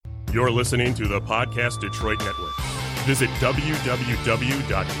You're listening to the Podcast Detroit Network. Visit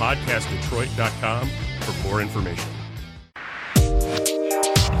www.podcastdetroit.com for more information.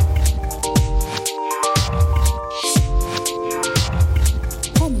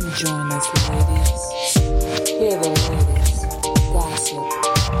 Come and join us, ladies. Hear the latest gossip,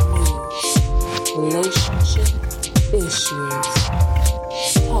 news, relationship issues.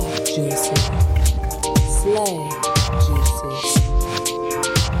 Talk juicy. Slay juicy.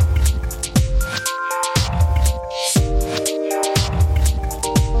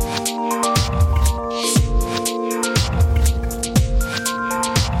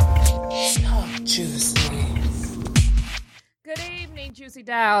 Juicy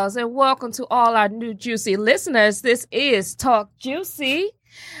Dolls, and welcome to all our new Juicy listeners. This is Talk Juicy.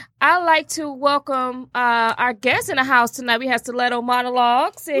 I'd like to welcome our guest in the house tonight. We have Stiletto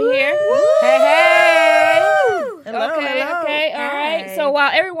Monologues in here. Woo! Hey. Hello, okay, hello. okay, all right. So while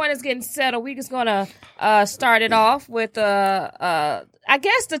everyone is getting settled, we're just gonna start it off with I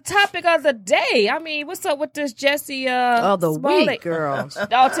guess the topic of the day. I mean, what's up with this Jesse? The Smollett? week, girl.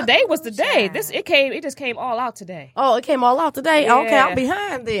 Oh, today was the day. It just came all out today. Oh, it came all out today. Yeah. Okay, I'm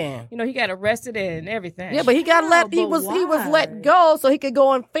behind then. You know, he got arrested and everything. Yeah, but he got let. He was let go so he could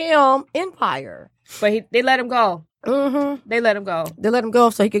go and film Empire. But they let him go. Mm-hmm. They let him go. They let him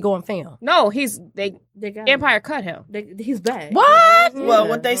go so he could go and film. No, they got Empire cut him. He's back. What? Well,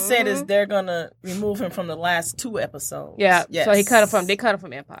 what they said is they're gonna remove him from the last 2 episodes. Yeah. Yes. So they cut him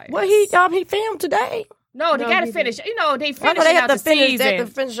from Empire. Well, he filmed today. No, they got to finish. You know, they I finish know they out have the to finish. season. They have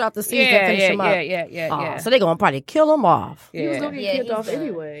to finish out the season. Yeah, finish him up. yeah. So they're gonna probably kill him off. He was going to get killed off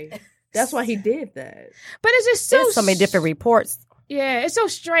anyway. That's why he did that. But it's just so There's so many different reports. Yeah, it's so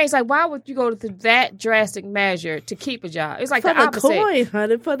strange. Like, why would you go to that drastic measure to keep a job? It's like For the opposite. coin,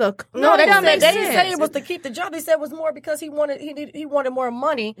 honey. For the coin. No, they that didn't makes say sense. it was to keep the job. They said it was more because he wanted more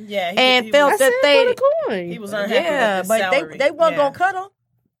money. Yeah, and he felt was, that they for the coin. he was unhappy yeah, with his but salary. they weren't gonna cut him.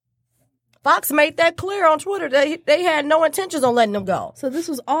 Fox made that clear on Twitter. They had no intentions on letting him go. So this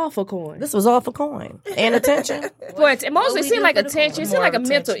was all for coin. This was all for coin and attention. But mostly it seemed like attention. It seemed More like a attention.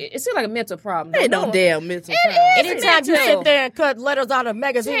 mental. It seemed like a mental problem. Ain't no damn mental problem. Anytime you mental. sit there and cut letters out of a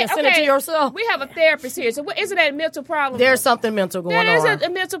magazine and send it to yourself, We have a therapist here, so isn't that a mental problem? there's something mental going That is on. a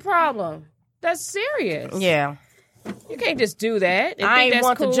mental problem. That's serious. Yeah, You can't just do that. and I think ain't that's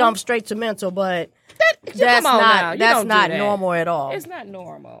want cool. to jump straight to mental, but Come that's on now. not You that's don't do not that. normal at all. It's not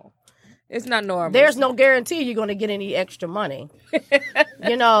normal. It's not normal. There's no guarantee you're going to get any extra money.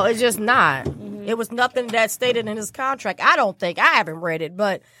 It's just not. Mm-hmm. It was nothing that stated in his contract. I don't think. I haven't read it,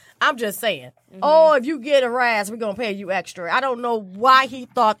 but I'm just saying. Mm-hmm. Oh, if you get harassed, we're going to pay you extra. I don't know why he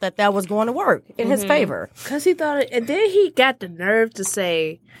thought that was going to work in Mm-hmm. his favor. Because he thought it. And then he got the nerve to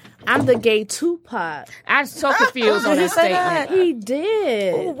say, I'm the gay Tupac. I'm so confused on Did he that say statement. that? He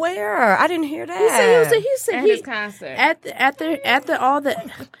did. Oh, where? I didn't hear that. He said At his concert.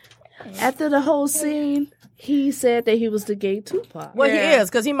 After the whole scene, he said that he was the gay Tupac. Well, Yeah. he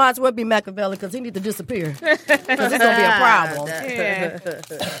is, because he might as well be Machiavelli, because he need to disappear. Because it's going to be a problem.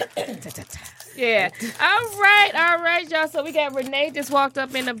 Yeah. All right, y'all. So we got Renee just walked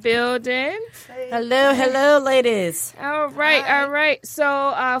up in the building. Hello, ladies. All right.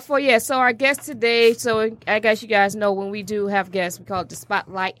 So, so our guest today, so I guess you guys know when we do have guests, we call it the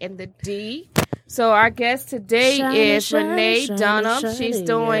Spotlight and the D. So our guest today is Renee Dunham. She's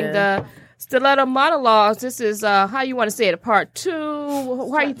doing the Stiletto Monologues. This is, how you want to say it, a part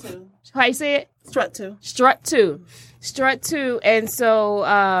 2? How you say it? Strut 2. Strut 2. And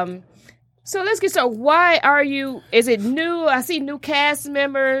so, so let's get started. Why are you, is it new? I see new cast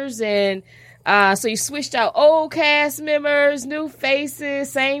members and so you switched out old cast members, new faces,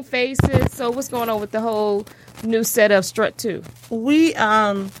 same faces. So what's going on with the whole new set of Strut 2? We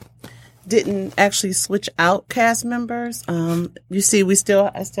didn't actually switch out cast members. You see,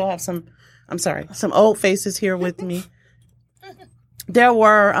 I still have some old faces here with me. There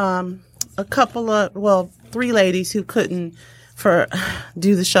were a couple of 3 ladies who couldn't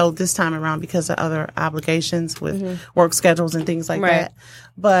do the show this time around because of other obligations with work schedules and things like that.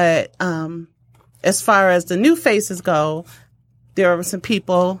 But as far as the new faces go, there were some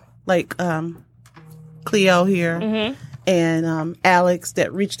people like Cleo here and Alex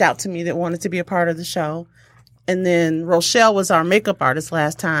that reached out to me that wanted to be a part of the show. And then Rochelle was our makeup artist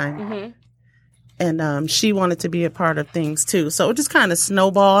last time. And she wanted to be a part of things too. So it just kind of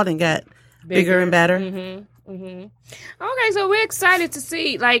snowballed and got bigger and better. Okay, so we're excited to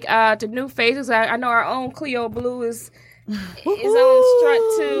see the new faces. I know our own Cleo Blue is on Strut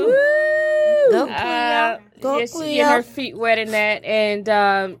 2. Go, Cleo. Go, She get her feet wet in that. And,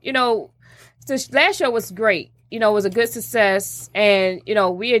 the last show was great. it was a good success, and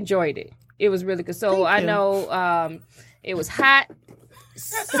we enjoyed it. It was really good. So I know it was hot,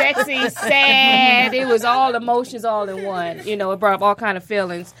 sexy, sad. It was all emotions all in one. It brought up all kind of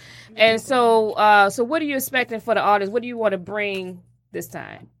feelings. And so what are you expecting for the audience? What do you want to bring this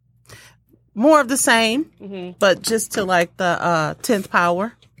time? More of the same, but just to like the 10th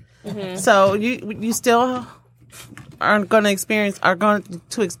power. So you still are going to experience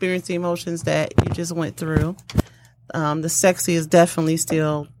the emotions that you just went through. The sexy is definitely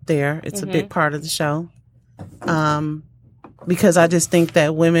still there. It's a big part of the show. Because I just think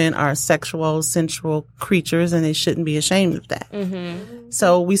that women are sexual, sensual creatures, and they shouldn't be ashamed of that.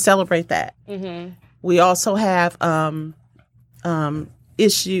 So we celebrate that. We also have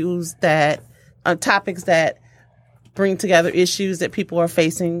issues topics that bring together issues that people are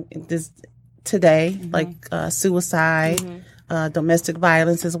facing today, like suicide, domestic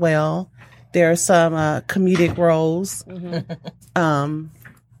violence as well. There are some comedic roles.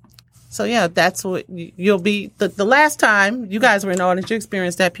 So yeah, that's what you'll be. The last time you guys were in the audience, you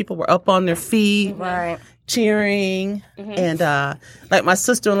experienced that people were up on their feet, Right. cheering, and like my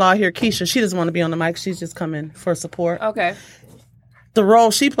sister-in-law here, Keisha, she doesn't want to be on the mic. She's just coming for support. Okay. The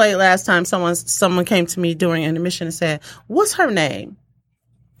role she played last time, someone came to me during intermission and said, "What's her name?"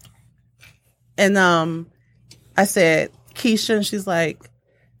 And I said, "Keisha," and she's like,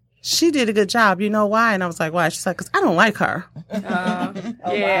 "She did a good job. You know why?" And I was like, "Why?" She's like, "Because I don't like her."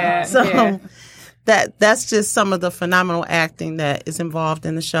 Yeah. So yeah. that's just some of the phenomenal acting that is involved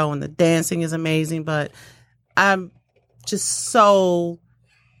in the show, and the dancing is amazing. But I'm just so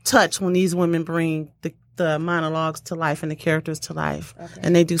touched when these women bring the monologues to life and the characters to life,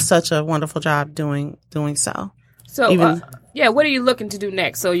 and they do such a wonderful job doing so. So, what are you looking to do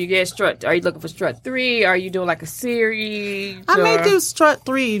next? So you get Strut. Are you looking for Strut 3? Are you doing like a series? I may do Strut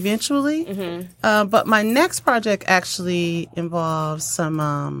 3 eventually, but my next project actually involves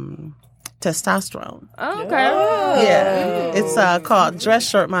some testosterone. Oh, okay. Yeah, it's called Dress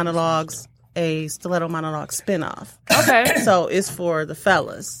Shirt Monologues, a Stiletto Monologue spinoff. Okay. So it's for the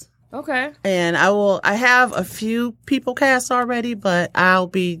fellas. Okay. And I have a few people cast already, but I'll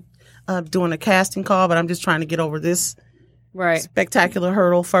be doing a casting call, but I'm just trying to get over this spectacular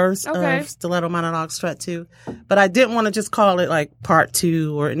hurdle first of Stiletto Monologue Strut 2. But I didn't want to just call it like part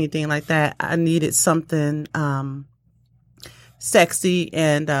 2 or anything like that. I needed something sexy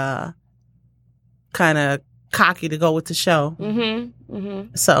and kind of cocky to go with the show.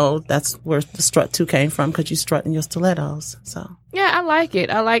 So that's where the Strut 2 came from, because you strut in your stilettos. So yeah, I like it.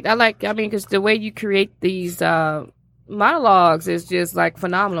 I mean, because the way you create these monologues is just like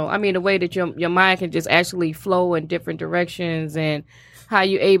phenomenal. I mean, the way that your mind can just actually flow in different directions, and how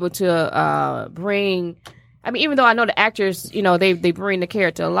you're able to bring. I mean, even though I know the actors, they bring the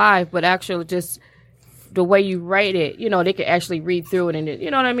character alive, but actually just the way you write it, they can actually read through it and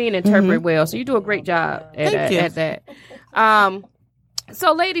interpret well. So you do a great job at that.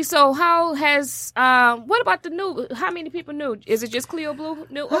 So, ladies, how has what about the new? How many people knew? Is it just Cleo Blue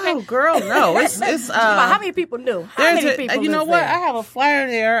new? Okay. Oh, girl, no, it's How many people knew? How many people you know live what? there? I have a flyer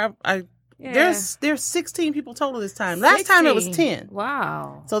there. There's 16 people total this time. Last time it was 10.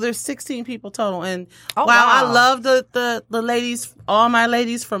 Wow. So there's 16 people total. And Oh, while wow. I love the ladies, all my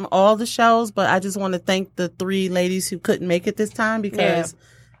ladies from all the shows, but I just want to thank the 3 ladies who couldn't make it this time, because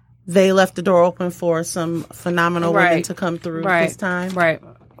they left the door open for some phenomenal women to come through this time. Right.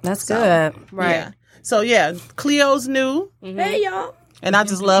 That's good. Right. Yeah. So yeah, Cleo's new. Hey, y'all. And I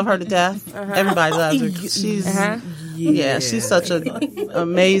just love her to death. Everybody loves her. She's she's such an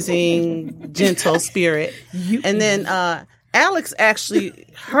amazing, gentle spirit. And then Alex, actually,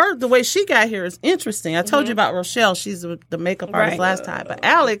 the way she got here is interesting. I told you about Rochelle. She's the makeup artist last time. But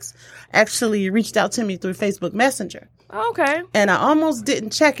Alex actually reached out to me through Facebook Messenger. Okay. And I almost didn't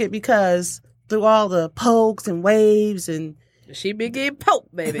check it, because through all the pokes and waves and She be getting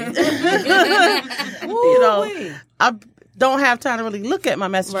poked, baby. I don't have time to really look at my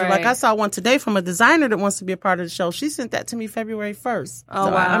messenger. Right. Like, I saw one today from a designer that wants to be a part of the show. She sent that to me February 1st. Oh,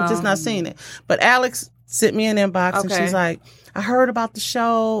 So wow. I'm just not seeing it. But Alex sent me an inbox, and she's like, I heard about the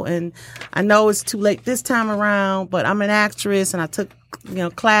show, and I know it's too late this time around, but I'm an actress, and I took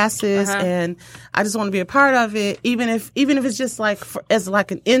classes, and I just want to be a part of it, even if it's just like as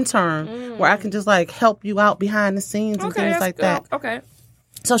like an intern, where I can just like help you out behind the scenes and things like that. Okay.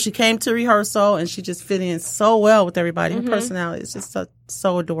 So she came to rehearsal, and she just fit in so well with everybody. Her personality is just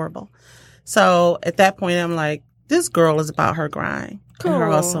so adorable. So at that point, I'm like, this girl is about her grind and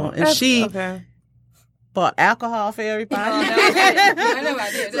her hustle. And bought alcohol for everybody. I know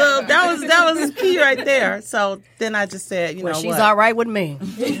I did. So that was key right there. So then I just said, you know She's what? all right with me.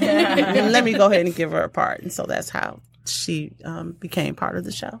 Let me go ahead and give her a part. And so that's how she became part of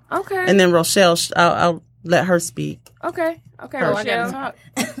the show. Okay. And then Rochelle, I'll let her speak. Okay. Rochelle.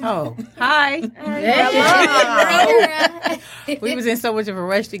 Oh, hi. We was in so much of a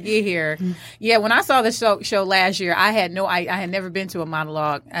rush to get here. Yeah, when I saw the show last year, I had never been to a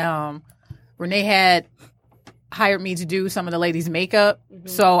monologue. Renee had hired me to do some of the ladies' makeup.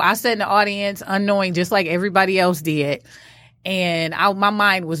 So I sat in the audience unknowing, just like everybody else did. And my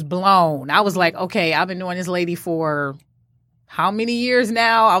mind was blown. I was like, okay, I've been doing this lady for how many years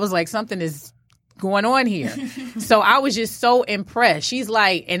now? I was like, something is going on here. So I was just so impressed. She's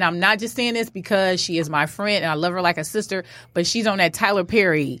like, and I'm not just saying this because she is my friend and I love her like a sister, but she's on that Tyler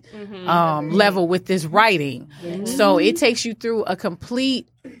Perry level with this writing. So it takes you through a complete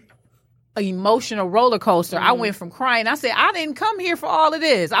emotional roller coaster. I went from crying. I said, I didn't come here for all of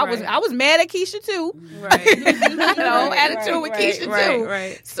this. I was mad at Keisha too. Right. Attitude with Keisha too.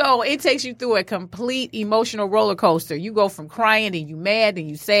 Right. So it takes you through a complete emotional roller coaster. You go from crying and you mad and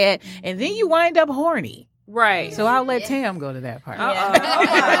you sad and then you wind up horny. Right. So I'll let Tam go to that part.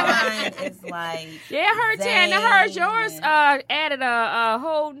 Mine is like Yeah, I heard Tan. I heard yours added a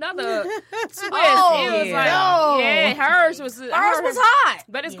whole nother twist. Oh, it was like, no. yeah, hers was hot.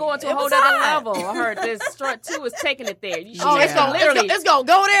 but it's going to a It whole was other hot. level. I heard this strut 2 is taking it there. It's gonna go there, she's go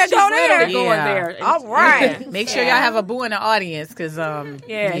there. literally going Yeah. there. All right. Yeah. Make sure y'all have a boo in the audience because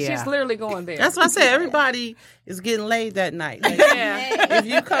She's literally going there. That's what I said. Everybody is getting laid that night. Like, yeah. if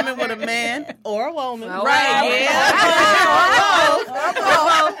you come in with a man or a woman,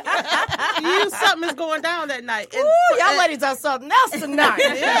 something is going down that night. And, Y'all ladies are something else tonight.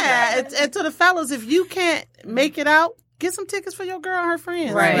 yeah, and to the fellas, if you can't make it out, get some tickets for your girl and her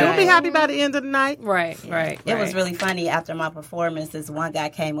friends. Right. You'll be happy by the end of the night. Right. It was really funny. After my performance, this one guy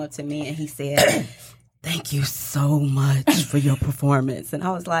came up to me and he said, "Thank you so much for your performance." And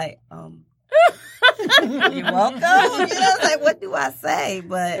I was like, you're welcome. I was like, what do I say?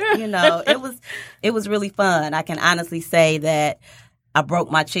 But it was really fun. I can honestly say that I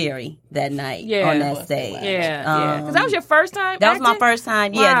broke my cherry that night on that stage. Yeah. Because that was your first time. That was my acting? first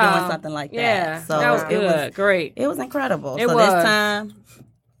time. Yeah, doing something like that. Yeah, so that was good. Great. It was incredible. It so was. this time,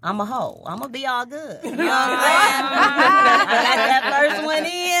 I'm a hoe. I'm gonna be all good. You know what I'm saying? I got that first one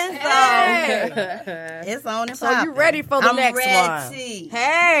in, so it's on and So popping. you ready for the I'm next ready. one?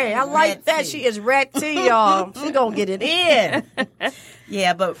 Hey, I like that. She is ready, y'all. She gonna get it in.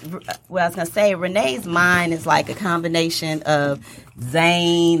 Yeah, but what I was gonna say, Renee's mind is like a combination of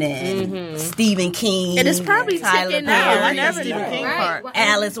Zane and Stephen King, And it's probably and Tyler ticking now. Perry, I never Stephen King part.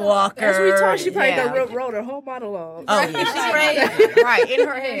 Alice Walker. As we talked, she probably Yeah. wrote her whole monologue. Oh, yeah, she's great. Right, in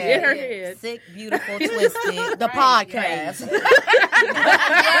her head. In her head. Sick, beautiful, twisted. The podcast.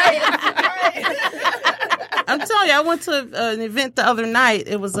 I'm telling you, I went to an event the other night.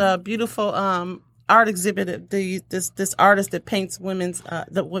 It was a beautiful art exhibit. This artist that paints women's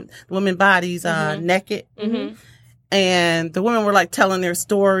women bodies naked. Mm-hmm. And the women were like telling their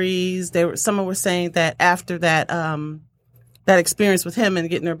stories. Some were saying that after that that experience with him and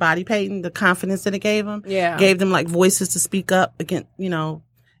getting their body painted, the confidence that it gave them, gave them like voices to speak up against,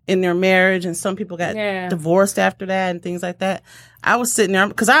 in their marriage. And some people got divorced after that and things like that. I was sitting there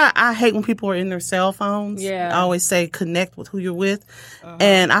because I hate when people are in their cell phones. Yeah. I always say connect with who you're with.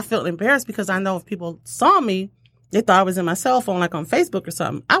 And I felt embarrassed because I know if people saw me, they thought I was in my cell phone, like on Facebook or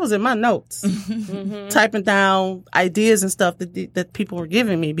something. I was in my notes, typing down ideas and stuff that people were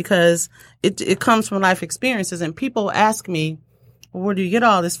giving me because it comes from life experiences. And people ask me, well, where do you get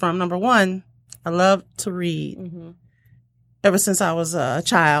all this from? Number one, I love to read ever since I was a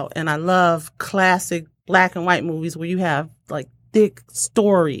child. And I love classic black and white movies where you have like thick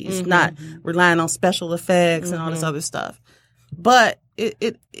stories, not relying on special effects and all this other stuff. But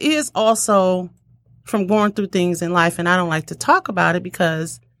it is also from going through things in life, and I don't like to talk about it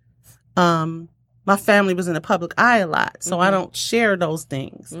because my family was in the public eye a lot, so I don't share those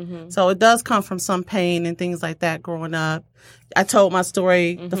things. So it does come from some pain and things like that growing up. I told my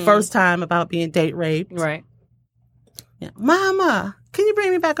story the first time about being date raped. Right. Yeah. Mama, can you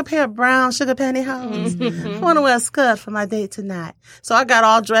bring me back a pair of brown sugar pantyhose? I want to wear a skirt for my date tonight. So I got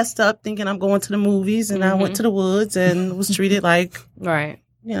all dressed up thinking I'm going to the movies, and I went to the woods and was treated like,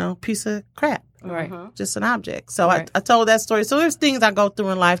 piece of crap. Right. Just an object. So I told that story. So there's things I go through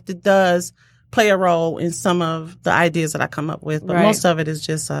in life that does play a role in some of the ideas that I come up with. But most of it is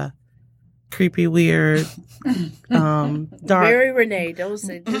just creepy, weird, dark, Very Renee. Don't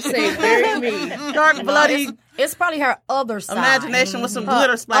say. Just say very me. dark, bloody It's probably her other side. imagination with some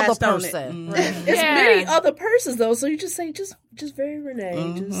glitter splashed Other on it. person. It's many other persons though, so you just say just very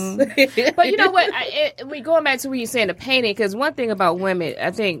Renee. Just. But you know what? We going back to what you're saying, the painting, because one thing about women,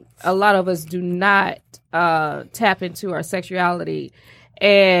 I think a lot of us do not tap into our sexuality.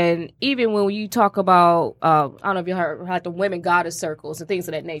 And even when you talk about, I don't know if you heard like the women goddess circles and things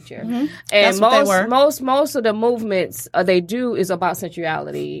of that nature. And That's what they were. most of the movements they do is about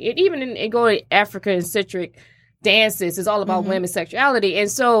sensuality. And even in go to African centric dances, it's all about women's sexuality and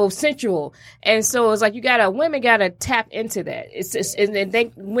so sensual. And so it's like women gotta tap into that. It's just, and they,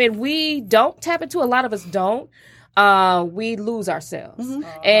 when we don't tap into, a lot of us don't. We lose ourselves.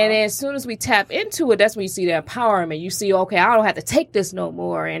 And as soon as we tap into it, that's when you see the empowerment. You see, okay, I don't have to take this no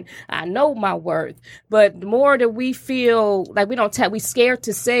more, and I know my worth. But the more that we feel like we don't tap, we scared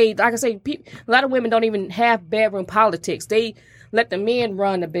to say, like I say, a lot of women don't even have bedroom politics. They let the men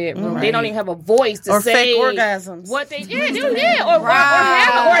run the bedroom. They don't even have a voice to Or say fake orgasms. what they or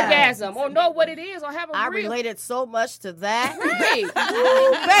have an orgasm, or know what it is, or have a I real related so much to that. Right.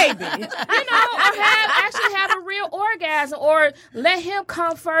 Ooh, baby. Or actually have a real orgasm, or let him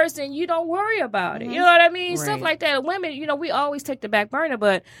come first and you don't worry about it. You know what I mean? Stuff like that. Women, we always take the back burner,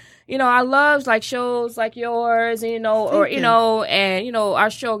 but I love like shows like yours, and our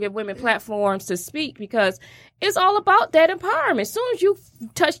show give women platforms to speak because it's all about that empowerment. As soon as you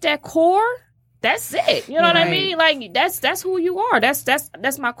touch that core, that's it. You know what I mean? Like that's who you are. That's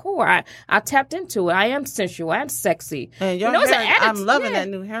my core. I tapped into it. I am sensual. I am sexy. And your it's an hair, I'm attitude. loving that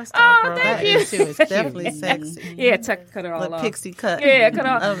new hairstyle, Oh, girl. thank That you. is too. It's definitely sexy. Yeah, cut it all Little off. pixie cut. Yeah, cut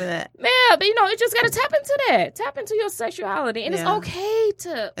off. Loving that. Yeah, but you just gotta tap into that. Tap into your sexuality, and it's Yeah. okay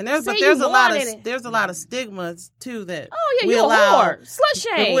to. And there's say a lot wanted of it. there's a lot of stigmas too that We we allow. a whore.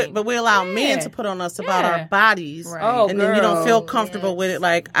 Slut shame. But we allow men Yeah. to put on us about Yeah. our bodies, Oh, and then you don't girl. feel comfortable with it.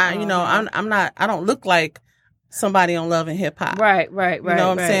 Like I don't look like somebody on Love and Hip Hop. Right. You know what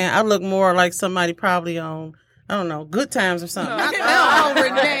I'm saying? I look more like somebody probably on, I don't know, Good Times or something.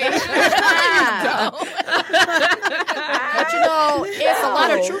 Renee. But it's a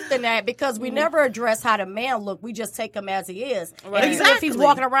lot of truth in that because we never address how the man look. We just take him as he is. Right. And even if he's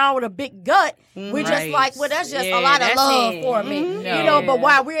walking around with a big gut, we just like, well, that's just a lot of that's love it. for me. But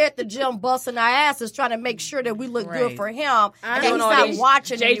while we're at the gym busting our asses trying to make sure that we look good for him, and then he's not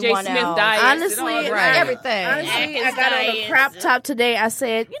watching J.J. anyone Smith else. diets. Honestly, and all that. Everything. Honestly, I got on a crop top today. I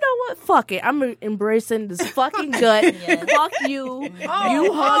said, you know what? Fuck it. I'm embracing this fucking gut. Fuck you.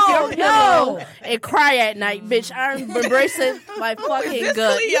 You hug your pillow and cry at night, bitch. I'm embracing my fucking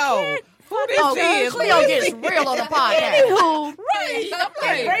gut. Cleo gets real on the podcast. Anywho,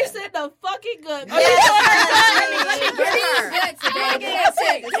 embracing the fucking gut.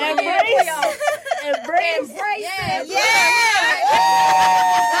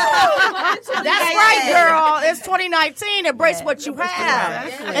 That's right, girl. It's 2019. Embrace what you have.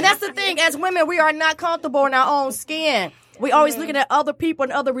 And that's the thing. As women, we are not comfortable in our own skin. We always looking at other people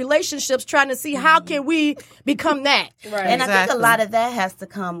and other relationships, trying to see how can we become that. Right. And I think a lot of that has to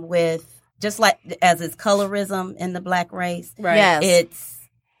come with, just like as it's colorism in the black race, Right. Yes. it's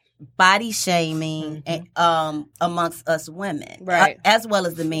body shaming amongst us women, Right. as well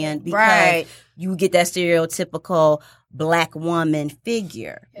as the men, because Right. you get that stereotypical black woman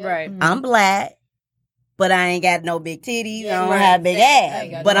figure. Right. I'm black, but I ain't got no big titties. I don't have big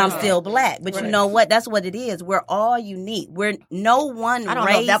ass, but I'm still black. But you know what? That's what it is. We're all unique. We're no one I don't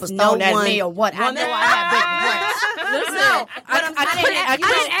race, know if that was no thrown at one me or what. I know I have big breasts. Listen, I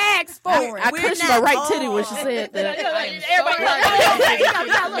couldn't ask for it. I We're clenched my not right titty when she all- said that.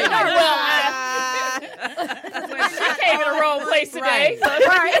 She came in the wrong place today.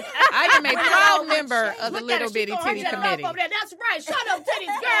 Right. I am a proud member of the Little Bitty Titty Committee. That's right. Shut up,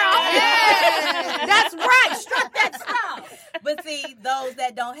 titties, girl. That's right. Strut that stuff. But see, those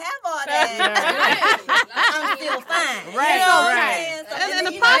that don't have all that, I'm still fine. Right, You know what I'm right. saying? So, And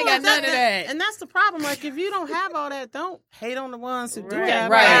the you know, problem got is none of that. And that's the problem. Like, if you don't have all that, don't hate on the ones who do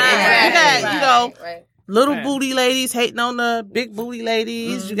have Right, all that. exactly. You got, little booty ladies hating on the big booty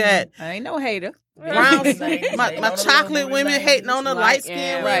ladies. You got I ain't no hater. brown, my chocolate women hating on the light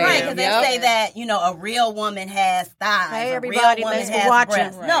skin. right. Right, because Yep. they say that, a real woman has thighs. Hey, a everybody, real woman thanks for has watching.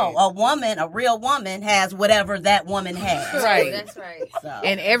 breasts. No, a real woman has whatever that woman has. Right. That's right. So.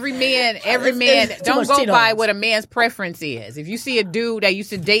 And every man, too don't much go Tito's. by what a man's preference is. If you see a dude that used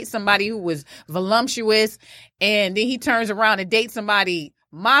to date somebody who was voluptuous, and then he turns around and dates somebody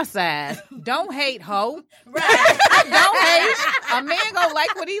my size, don't hate, ho. Right. Don't hate. A man gonna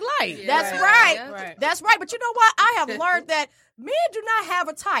like what he like. That's right. That's right. But you know what? I have learned that Men do not have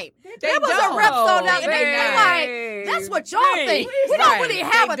a type. They There was don't. a rep so that Hey. they like, that's what y'all think. We don't Right. really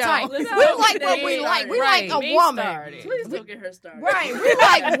have They a type. don't. We Listen, like they what we like. We Right. like a Me woman. started. Please don't get her started. Right. We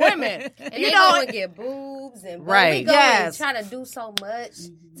like women. And You they know, go and get boobs and Right. we go Yes. and try to do so much to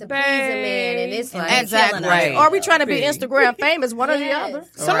please a Babe. man, and it's like exactly. Right. Or we trying to be Instagram famous, one or the Yes.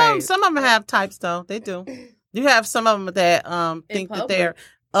 other. Some of them have types though. They do. You have some of them that think that public. they're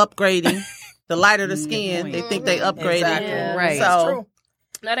upgrading. The lighter the skin, they think they upgraded. Exactly. Yeah. Right. So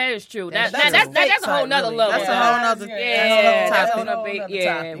No, that is true. That's That's a whole fake nother type, level. that's a whole nother. Yeah, that's topic. on a big Whole nother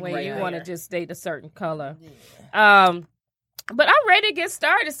topic when right you there. want to just date a certain color. But I'm ready to get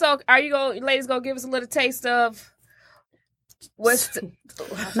started. So, are you ladies, gonna give us a little taste of what's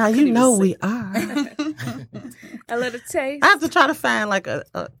Now you know we are. a little taste? I have to try to find like a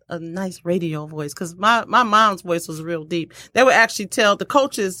nice radio voice because my mom's voice was real deep. They would actually tell the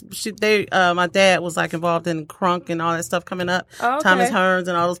coaches. My dad was like involved in Crunk and all that stuff coming up. Oh, okay. Thomas Hearns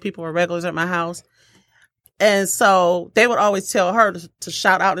and all those people were regulars at my house. And so they would always tell her to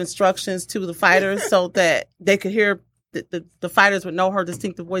shout out instructions to the fighters so that they could hear the fighters would know her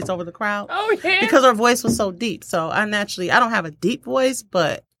distinctive voice over the crowd. Oh yeah, Because her voice was so deep. So I don't have a deep voice,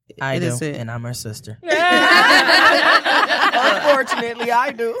 but I it do, is it. and I'm her sister. Unfortunately,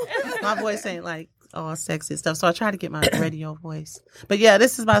 I do. My voice ain't like all sexy and stuff. So I try to get my radio voice. But yeah,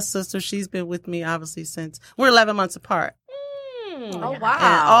 this is my sister. She's been with me obviously since we're 11 months apart. Oh, And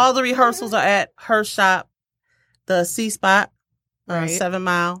wow. all the rehearsals are at her shop, the C Spot, Right. 7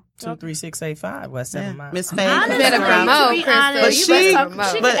 Mile. 23685 West 7 Mile. Miss Faye. Honestly, better promote, to be Crystal. honest, But You she- better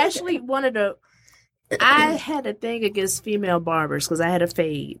promote. she but- actually wanted to. I had a thing against female barbers because I had a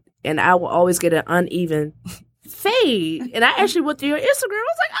fade, and I will always get an uneven fade. And I actually went through your Instagram. I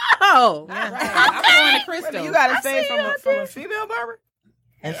was like, oh, I'm going to Crystal. You got a fade from a female barber?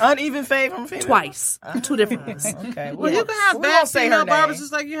 An uneven fade from a female? twice, two different ones. Okay. Well, you can have we bad won't say her female barbers name.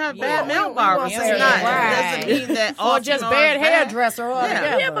 just like you have We bad won't- male we barbers. won't It's say her not. name. It doesn't mean that all Or just females bad are bad. hairdresser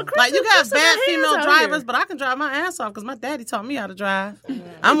altogether. Yeah, but Like you can have Crystal bad got female hands out drivers, here. but I can drive my ass off because my daddy taught me how to drive.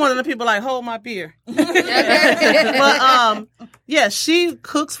 I'm one of the people like hold my beer. But yeah, she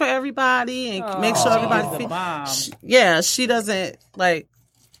cooks for everybody and makes sure everybody. She doesn't like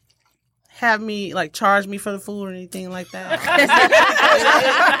have me like charge me for the food or anything like that.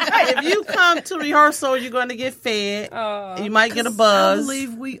 If you come to rehearsal, you're going to get fed. You might get a I buzz.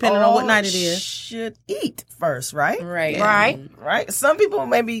 believe we depending all on what night it is. should eat first, right? Right. Right. Some people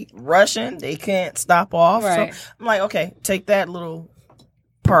may be rushing; they can't stop off. Right. So I'm like, okay, take that little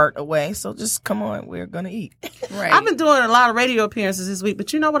part away. So just come on, we're gonna eat. Right. I've been doing a lot of radio appearances this week,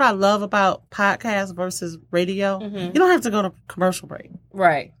 but you know what I love about podcast versus radio? You don't have to go to commercial break.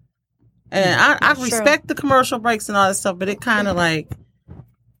 right. And I respect the commercial breaks and all that stuff, but it kind of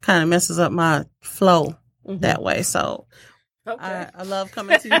messes up my flow that way. So I love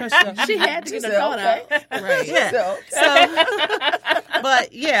coming to your show. She had to get a said, thought out. Right. Yeah. So,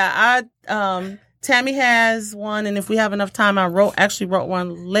 but yeah, Tammy has one, and if we have enough time, I actually wrote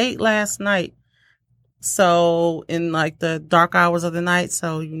one late last night. So in like the dark hours of the night,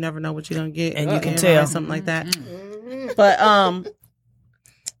 so you never know what you're gonna get, And you can or tell. something like that. But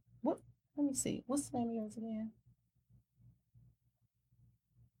let me see. What's the name of yours again?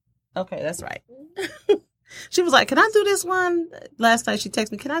 Okay, that's right. She was like, "Can I do this one?" Last night she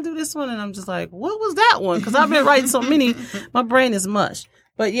texted me, "Can I do this one?" And I'm just like, "What was that one?" Because I've been writing so many, my brain is mush.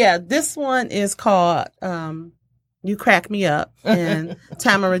 But yeah, this one is called "You Crack Me Up," and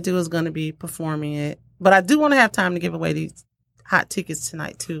Tamara Dew is going to be performing it. But I do want to have time to give away these hot tickets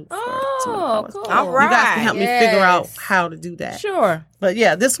tonight too. Oh, cool. All You guys right. can help me figure out how to do that. Sure. But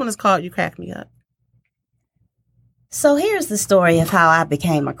yeah, this one is called "You Crack Me Up." So here's the story of how I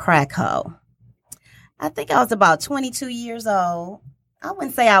became a crack hoe. I think I was about 22 years old. I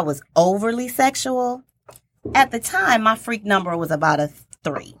wouldn't say I was overly sexual. At the time, my freak number was about a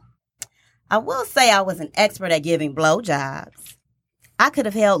 3. I will say I was an expert at giving blowjobs. I could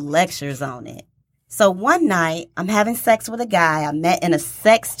have held lectures on it. So one night, I'm having sex with a guy I met in a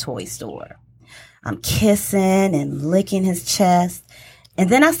sex toy store. I'm kissing and licking his chest, and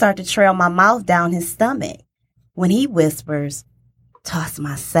then I start to trail my mouth down his stomach when he whispers, "Toss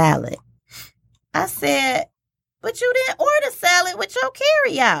my salad." I said, "But you didn't order salad with your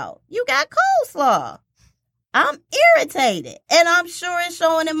carry-out. You got coleslaw." I'm irritated, and I'm sure it's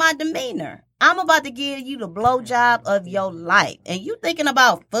showing in my demeanor. I'm about to give you the blowjob of your life, and you thinking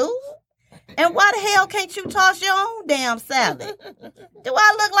about food? And why the hell can't you toss your own damn salad? Do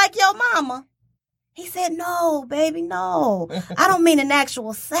I look like your mama? He said, "No, baby, no. I don't mean an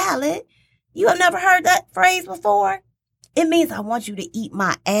actual salad. You have never heard that phrase before? It means I want you to eat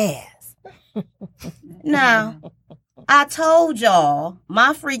my ass." Now, I told y'all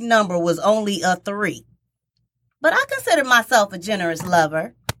my freak number was only a 3. But I consider myself a generous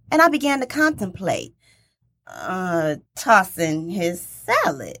lover, and I began to contemplate tossing his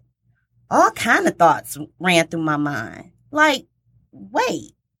salad. All kind of thoughts ran through my mind. Like,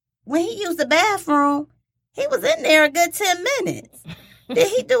 wait, when he used the bathroom, he was in there a good 10 minutes. Did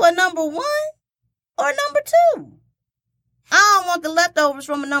he do a number 1 or number 2? I don't want the leftovers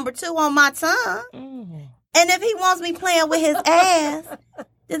from a number 2 on my tongue. And if he wants me playing with his ass,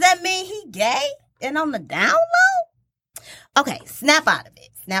 does that mean he gay and on the down low? Okay, snap out of it.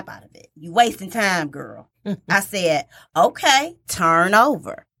 Snap out of it. You wasting time, girl. I said, okay, turn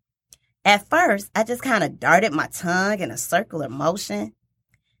over. At first, I just kind of darted my tongue in a circular motion.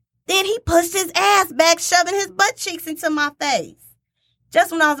 Then he pushed his ass back, shoving his butt cheeks into my face.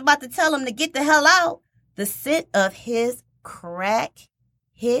 Just when I was about to tell him to get the hell out, the scent of his crack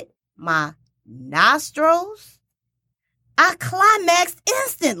hit my nostrils. I climaxed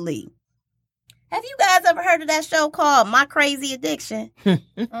instantly. Have you guys ever heard of that show called My Crazy Addiction?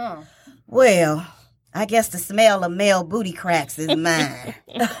 Well, I guess the smell of male booty cracks is mine.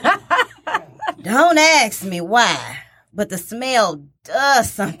 Don't ask me why, but the smell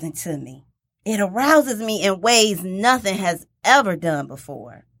does something to me. It arouses me in ways nothing has ever done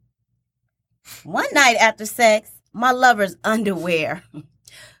before. One night after sex, my lover's underwear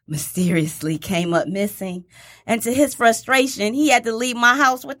mysteriously came up missing, and to his frustration, he had to leave my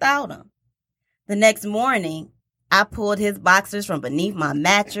house without them. The next morning, I pulled his boxers from beneath my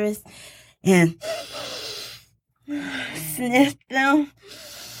mattress and sniffed them.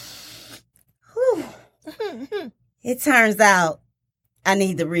 Whew. It turns out I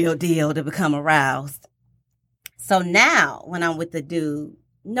need the real deal to become aroused. So now, when I'm with the dude,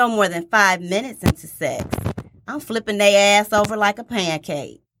 no more than 5 minutes into sex, I'm flipping their ass over like a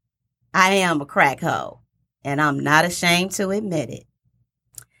pancake. I am a crack hoe, and I'm not ashamed to admit it.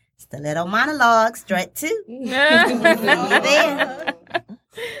 Stiletto monologue, strut 2. There.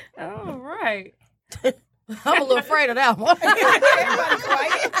 All right. I'm a little afraid of that one.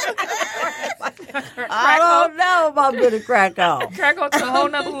 I don't know about being a crack on. Crack on to a whole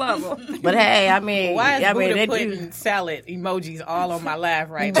nother level. But hey, I mean, Why is Buddha they putting salad emojis all on my live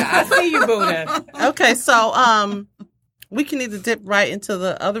right now? I see you, Buddha. Okay, so we can either dip right into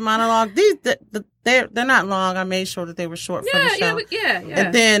the other monologue. These they're not long. I made sure that they were short for the show. Yeah.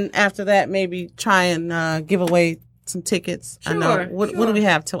 And then after that, maybe try and give away some tickets. Sure, I know. What do we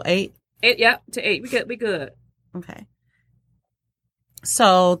have till 8? 8, to 8. We good. Okay.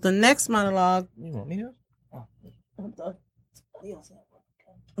 So the next monologue. You want me to?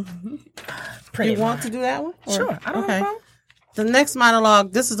 You want to do that one? Or- Sure. I don't okay. know. The next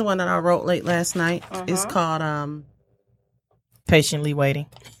monologue. This is the one that I wrote late last night. It's called Patiently waiting.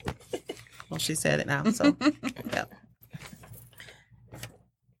 Well, she said it now. So, yeah.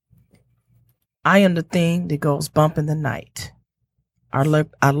 I am the thing that goes bump in the night. I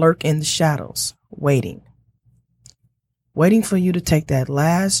lurk in the shadows, waiting. Waiting for you to take that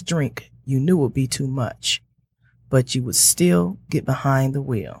last drink you knew would be too much, but you would still get behind the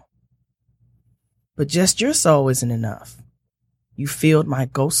wheel. But just your soul isn't enough. You filled my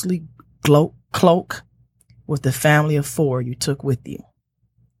ghostly cloak with the family of 4 you took with you.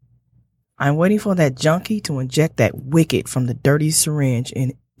 I'm waiting for that junkie to inject that wicked from the dirty syringe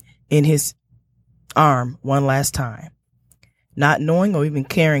in his arm one last time, not knowing or even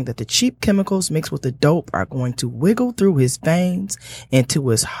caring that the cheap chemicals mixed with the dope are going to wiggle through his veins into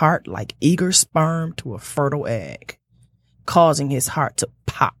his heart like eager sperm to a fertile egg, causing his heart to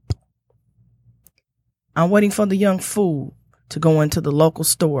pop. I'm waiting for the young fool to go into the local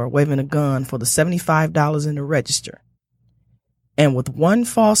store waving a gun for the $75 in the register, and with one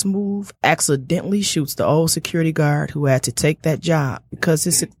false move accidentally shoots the old security guard who had to take that job because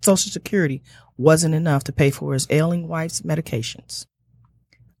his Social Security wasn't enough to pay for his ailing wife's medications.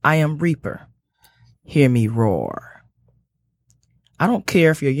 I am Reaper. Hear me roar. I don't care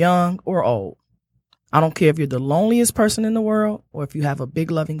if you're young or old. I don't care if you're the loneliest person in the world or if you have a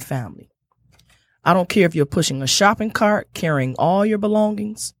big loving family. I don't care if you're pushing a shopping cart carrying all your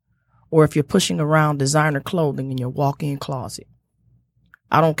belongings or if you're pushing around designer clothing in your walk-in closet.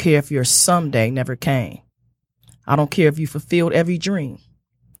 I don't care if your someday never came. I don't care if you fulfilled every dream.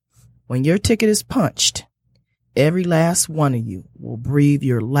 When your ticket is punched, every last one of you will breathe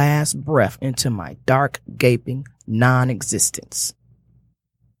your last breath into my dark, gaping non-existence.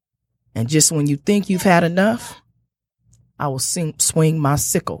 And just when you think you've had enough, I will swing my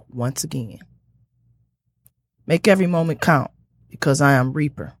sickle once again. Make every moment count because I am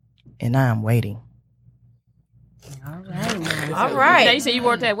Reaper and I am waiting. All right, All Now right. you said you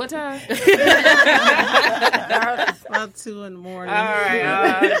worked at what time? About 2 in the morning. All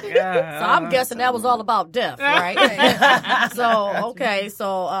right. So I'm guessing that was all about death, right? So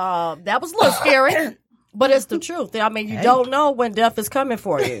that was a little scary, but it's the truth. I mean, you don't know when death is coming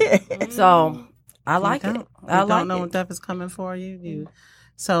for you. So I like it. I don't know when death is coming for you.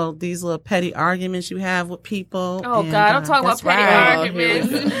 So these little petty arguments you have with people. Oh God, don't talk about petty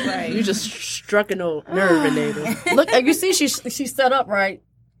arguments. You just struck a nerve in there. Look, you see, she set up right.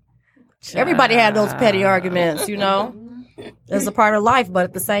 Everybody had those petty arguments, you know. It's a part of life, but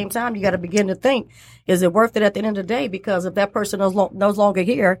at the same time, you got to begin to think: is it worth it at the end of the day? Because if that person is no longer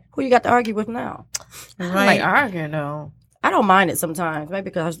here, who you got to argue with now? Right. Like arguing though. I don't mind it sometimes, maybe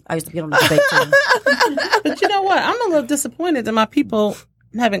because I used to be on the debate team. But you know what? I'm a little disappointed that my people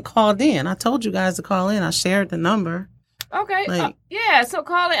haven't called in. I told you guys to call in. I shared the number. Okay. Yeah. So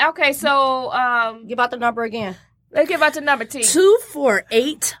call it. Okay. So give out the number again. Let's give out the number, T.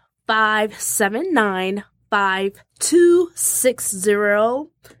 248-579-5260.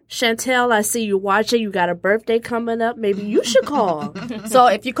 Chantel, I see you watching. You got a birthday coming up. Maybe you should call. So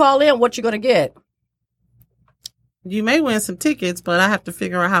if you call in, what you gonna get? You may win some tickets, but I have to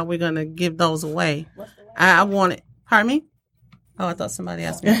figure out how we're gonna give those away. I want it. Pardon me? Oh, I thought somebody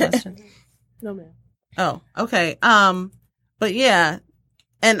asked me a question. No, ma'am. Oh, okay. But yeah,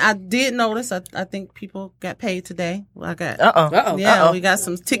 and I did notice. I think people got paid today. I got. We got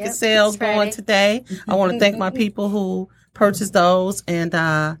some ticket sales going today. I want to thank my people who purchased those and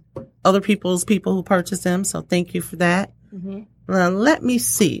other people who purchased them. So thank you for that. Mm-hmm. Let me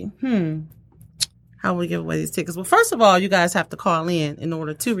see. How we give away these tickets? Well, first of all, you guys have to call in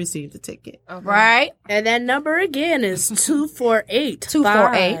order to receive the ticket. Okay. Right. And that number again is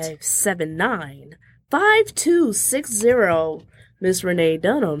 248-579-5260. Miss Renee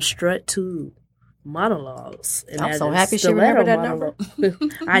Dunham, Strut 2 Monologues. And I'm so happy she remembered that number.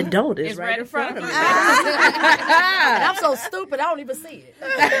 I don't. It's right in front of me. I'm so stupid, I don't even see it.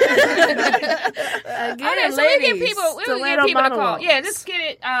 Again, so ladies, we get people to call. Yeah, just get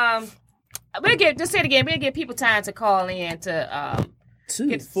it. Just say it again. We'll give people time to call in to. So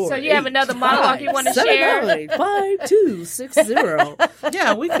you have another monologue you want to share? 5260.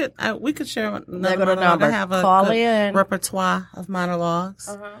 Yeah, we could share another monologue. I have a good repertoire of monologues.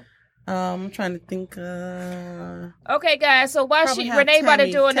 I'm trying to think. Okay, guys. So while Renee about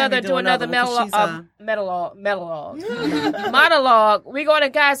to do another monologue, we're going to,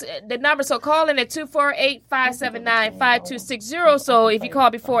 guys, the number. So call in at 248-579-5260. So if you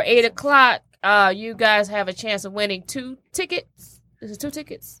call before 8:00, you guys have a chance of winning 2 tickets. Is it 2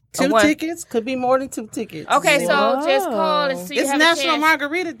 tickets? 2 tickets? Could be more than 2 tickets. Okay, so just call and see. It's National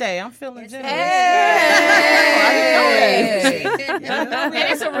Margarita Day. I'm feeling generous. And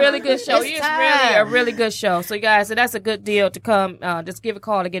it's a really good show. It's really a really good show. So, you guys, that's a good deal to come. Just give a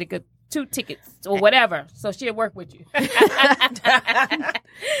call to get a good 2 tickets or whatever. So she'll work with you. And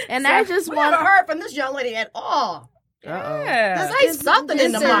I just want to heard from this young lady at all. Yeah. There's something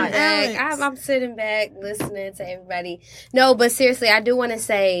in the mind. I'm sitting back listening to everybody. No, but seriously, I do want to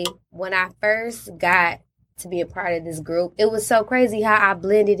say when I first got to be a part of this group, it was so crazy how I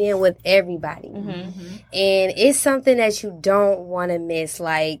blended in with everybody. And it's something that you don't want to miss.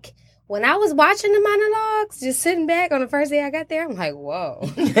 Like, when I was watching the monologues, just sitting back on the first day I got there, I'm like, whoa.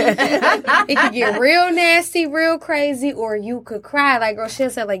 It could get real nasty, real crazy, or you could cry. Like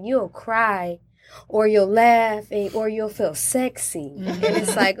Rochelle said, like, you'll cry. Or you'll laugh, or you'll feel sexy. And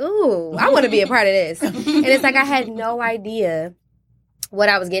it's like, ooh, I want to be a part of this. And it's like I had no idea what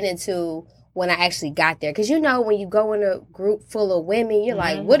I was getting into when I actually got there. Because, you know, when you go in a group full of women, you're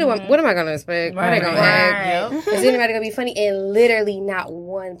like, what am I going to expect? What are they going to act? Is anybody going to be funny? And literally not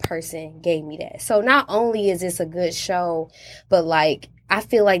one person gave me that. So not only is this a good show, but, like, I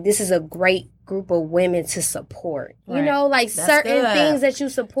feel like this is a great group of women to support. You know, like that's certain things that you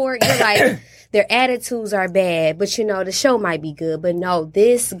support, you're like, their attitudes are bad, but you know, the show might be good. But no,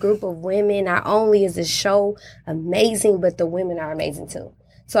 this group of women, not only is the show amazing, but the women are amazing too.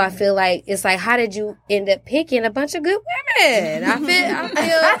 So I feel like, it's like, how did you end up picking a bunch of good women? I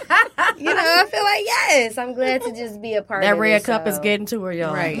feel like, yes, I'm glad to just be a part of that red cup is getting to her,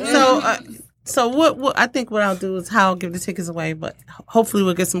 y'all. Right. So what I think what I'll do is how I'll give the tickets away, but hopefully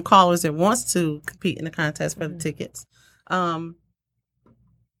we'll get some callers that wants to compete in the contest for the tickets.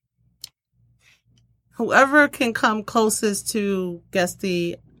 Whoever can come closest to guess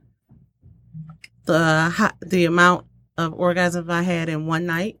the amount of orgasms I had in one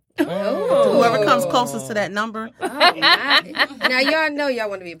night. Whoever comes closest to that number. Now y'all know y'all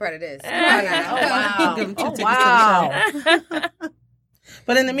want to be a part of this. Give them 2 tickets to the show.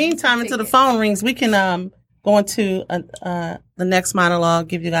 But in the meantime, until the phone rings, we can going to the next monologue,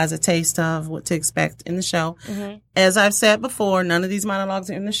 give you guys a taste of what to expect in the show. Mm-hmm. As I've said before, none of these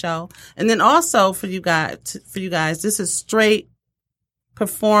monologues are in the show. And then also for you guys, this is straight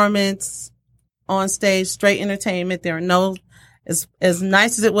performance on stage, straight entertainment. There are no, as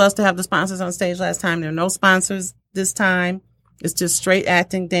nice as it was to have the sponsors on stage last time, there are no sponsors this time. It's just straight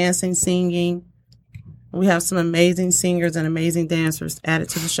acting, dancing, singing. We have some amazing singers and amazing dancers added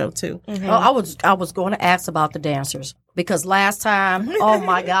to the show too. Mm-hmm. Oh, I was going to ask about the dancers because last time, oh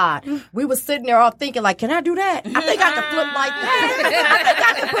my God, we was sitting there all thinking like, can I do that? I think I can flip like that. I think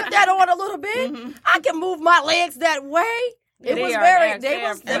I can put that on a little bit. Mm-hmm. I can move my legs that way. It was very.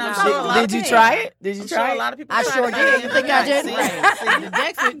 Did you try it? Did you try it? A lot of people. I sure did. You think I did?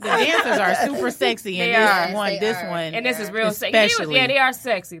 The dancers are super sexy, and this one, and this is real sexy. Yeah, they are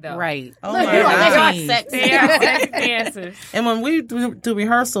sexy though. Right. Oh my God, they are sexy. They are sexy dancers. And when we do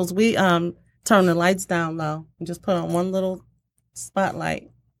rehearsals, we turn the lights down low and just put on one little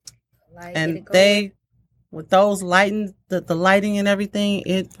spotlight, and they. With those lighting, the lighting and everything,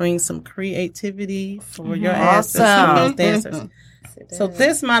 it brings some creativity for your asses from those dancers. So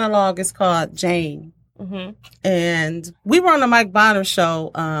this monologue is called Jane. Mm-hmm. And we were on the Mike Bonner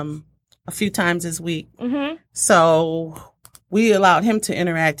show a few times this week. Mm-hmm. So we allowed him to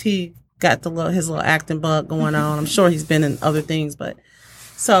interact. He got his little acting bug going on. I'm sure he's been in other things, but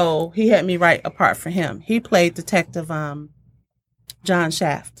so he had me write a part for him. He played Detective John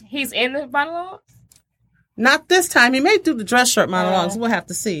Shaft. He's in the monologue? Not this time. He may do the dress shirt monologues. We'll have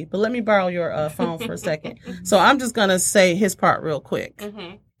to see. But let me borrow your phone for a second. So I'm just going to say his part real quick.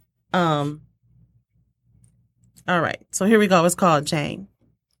 Mm-hmm. All right. So here we go. It's called Jane.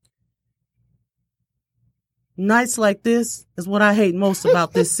 Nights like this is what I hate most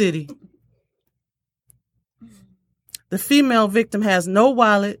about this city. The female victim has no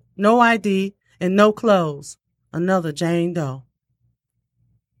wallet, no ID, and no clothes. Another Jane Doe.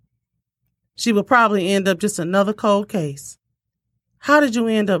 She will probably end up just another cold case. How did you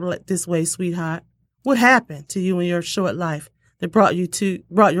end up this way, sweetheart? What happened to you in your short life that brought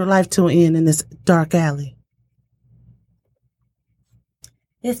your life to an end in this dark alley?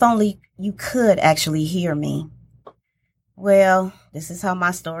 If only you could actually hear me. Well, this is how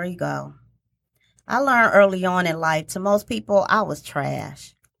my story go. I learned early on in life, to most people, I was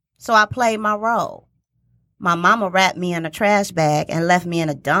trash. So I played my role. My mama wrapped me in a trash bag and left me in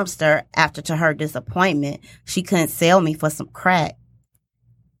a dumpster after, to her disappointment, she couldn't sell me for some crack.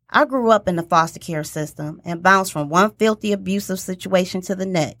 I grew up in the foster care system and bounced from one filthy, abusive situation to the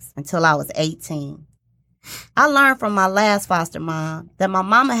next until I was 18. I learned from my last foster mom that my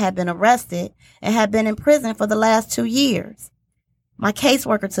mama had been arrested and had been in prison for the last 2 years. My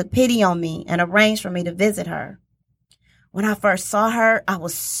caseworker took pity on me and arranged for me to visit her. When I first saw her, I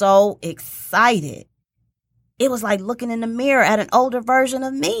was so excited. It was like looking in the mirror at an older version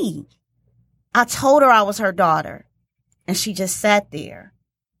of me. I told her I was her daughter, and she just sat there,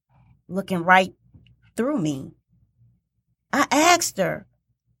 looking right through me. I asked her,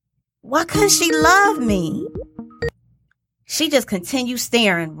 why couldn't she love me? She just continued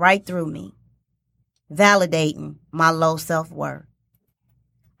staring right through me, validating my low self-worth.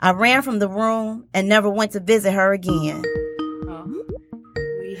 I ran from the room and never went to visit her again.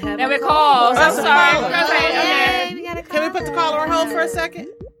 Never calls. I'm sorry. Okay. Can we put the caller on hold for a second?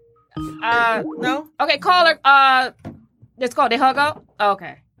 No? Okay, caller. Let's call. They hung up?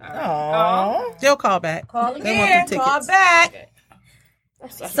 Okay. Aww. They'll call back. Call again. Call back.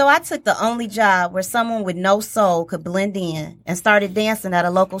 So I took the only job where someone with no soul could blend in and started dancing at a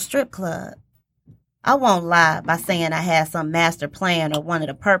local strip club. I won't lie by saying I had some master plan or wanted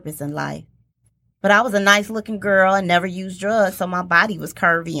a purpose in life. But I was a nice-looking girl and never used drugs, so my body was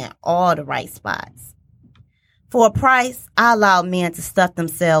curvy in all the right spots. For a price, I allowed men to stuff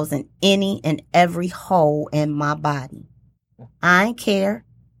themselves in any and every hole in my body. I ain't care.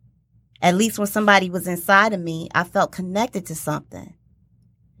 At least when somebody was inside of me, I felt connected to something.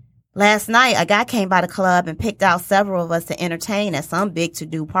 Last night, a guy came by the club and picked out several of us to entertain at some big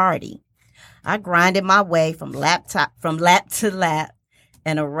to-do party. I grinded my way from lap to lap,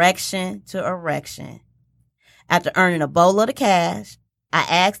 and erection to erection. After earning a boatload of cash, I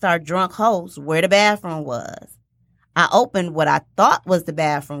asked our drunk host where the bathroom was. I opened what I thought was the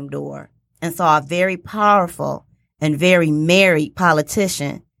bathroom door and saw a very powerful and very married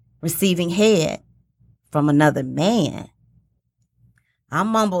politician receiving head from another man. I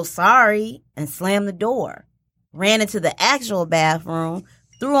mumbled sorry and slammed the door, ran into the actual bathroom,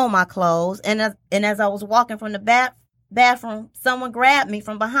 threw on my clothes, and as I was walking from the bathroom, someone grabbed me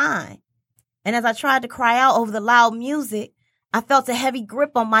from behind. And as I tried to cry out over the loud music, I felt a heavy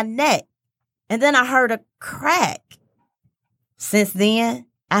grip on my neck And then I heard a crack. Since then,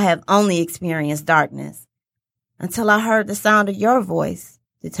 I have only experienced darkness until I heard the sound of your voice,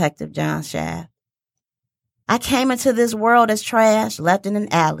 Detective John Shaft. I came into this world as trash left in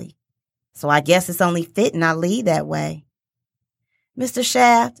an alley, so I guess it's only fitting I lead that way. Mr.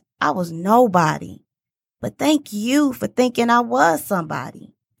 Shaft, I was nobody, but thank you for thinking I was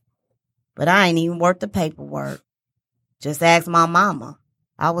somebody. But I ain't even worth the paperwork. Just ask my mama.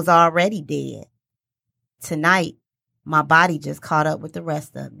 I was already dead. Tonight, my body just caught up with the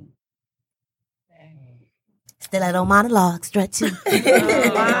rest of me. Stiletto monologue, strut 2.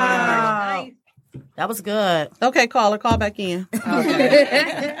 Wow. That was good. Okay, caller, call back in.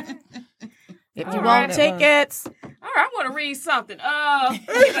 Okay. If you want tickets. All right, I want to read something.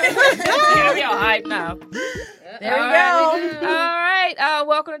 Yeah, we all hype now. There we go. All right,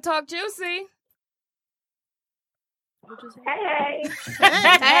 welcome to Talk Juicy. Hey.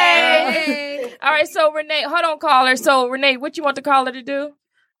 Hey. All right, so Renee, hold on, caller. So Renee, what you want the caller to do?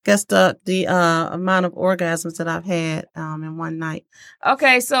 Guess the amount of orgasms that I've had in one night.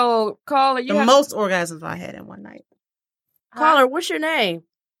 Okay, so caller, you the have most orgasms I had in one night. Caller, what's your name?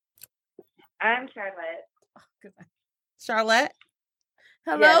 I'm Charlotte. Charlotte?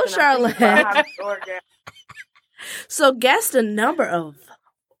 Hello, Yes, Charlotte. So guess the number of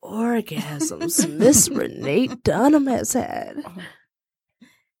orgasms Miss Renee Dunham has had.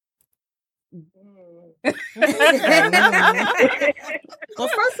 Well,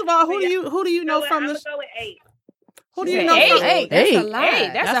 first of all, who do you know from the? Go with 8. Who do you know from? That's a lot.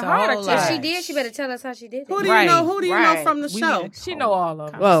 That's a hard If attack. she did, she better tell us how she did it. Who do you know? Who do you know from the show? She know all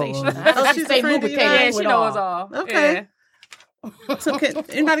of them. Oh, she's a friend of Yeah, yours? she knows all. Okay. So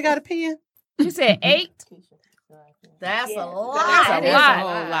anybody got a pen? She said 8. That's a lot. That's a lot.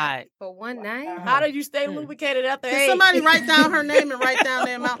 whole lot. For one night? How did you stay lubricated after Can 8? somebody write down her name and write down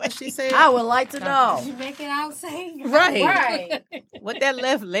the amount that she said? I would like to know. Did you make it out saying? Right. What that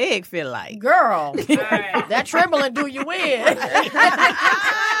left leg feel like? Girl, that trembling do you in.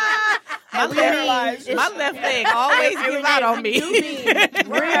 My left leg always give out on me.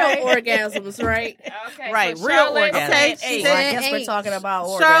 Real orgasms, right? Okay, Right, so real Charlotte, orgasms. okay, She Well, I said guess we're talking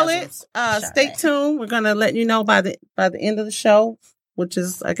about Charlotte, orgasms. stay tuned. We're gonna let you know by the end of the show, which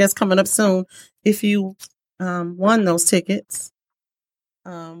is I guess coming up soon, if you won those tickets.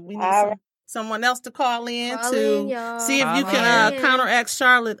 We need someone else to call in Call to in, y'all. see if you Call can in. counteract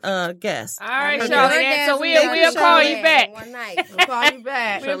Charlotte guest. All right, Her Charlotte. guest. So we'll call you back. One night. We'll call you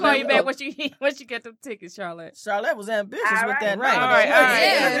back. We'll call you back once you get the tickets, Charlotte. Charlotte was ambitious with that. Right. All right.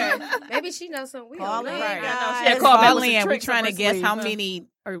 Yeah. Maybe she knows something we Call don't in, know. Yeah, guys. call back Call with some in. We're tricks trying up to her guess sleeve. how many,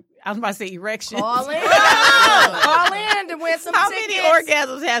 or I was about to say erections. Call in. Call in to win some How tickets. many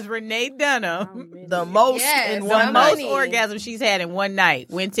orgasms has Renee Dunham? The most Yes, in The one most night. orgasms she's had in one night.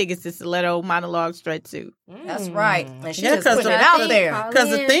 Win tickets to Stiletto Monologue Strut 2. That's right. And she Yeah, just 'cause put the- it out there. Call Because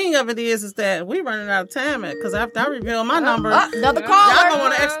the in. thing of it is that we running out of time. Because after I reveal my number, Another y'all caller. gonna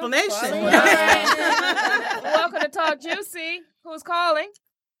want an explanation. All right. Welcome to Talk Juicy. Who's calling?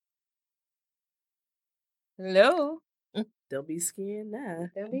 Hello. They'll be scared now.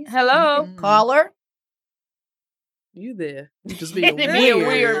 Hello. Caller. You there? You just being Being weird.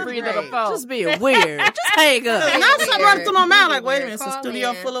 weird, breathe on the phone. Just being weird. Just hang up. Now something running through my mind. Like, wait a minute, it's a Call studio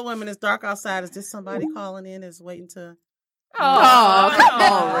in. full of women. It's dark outside. Is this somebody calling in? Is waiting to? Oh, come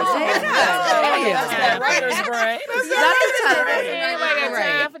on, Renee. That's that writer's brain. Right. Ain't got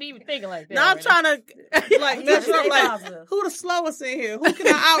time for even thinking like that. Now I'm Renee. trying to like mess up. Like, who the slowest in here? Who can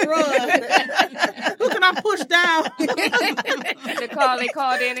I outrun? Who can I push down? They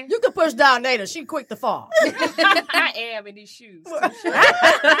called in. You can push down Nada. She quick to fall. I am in these shoes. I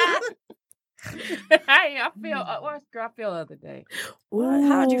fell the other day, Ooh,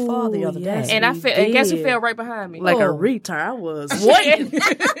 How'd you fall the other day? yes, and we and guess who did. fell right behind me? Like a Oh. retard. I was Shit. waiting. You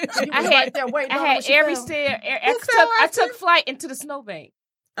was right there waiting on I when had she every fell. stair. Who fell I took flight into the snowbank.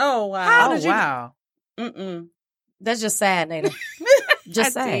 Oh wow! How Oh, did you- wow. Mm-mm. That's just sad, Nada.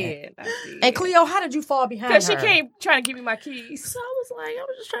 Just sad. I did. And Cleo, how did you fall behind Because her? she came trying to give me my keys. So I was like, I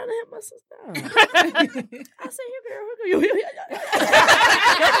was just trying to hit my sister. I said, here, girl.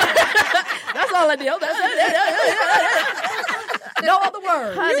 That's all I did. No other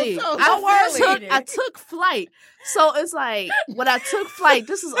words. Honey, so I took flight. So it's like, when I took flight,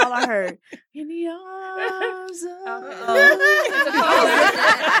 this is all I heard. In the arms of...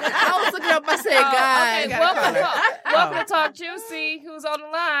 I was looking up, I said, Okay, God, welcome to Talk Juicy. Who's on the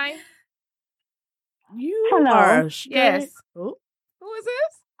line? you Hello. are... Yes. Oh. Who is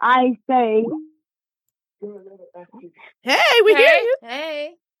this? I say, Hey, we hear Hey. you.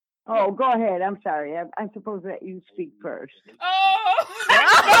 Hey. oh, go ahead. I'm sorry. I'm supposed to let you speak first. Oh.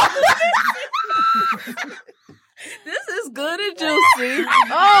 This is good and juicy.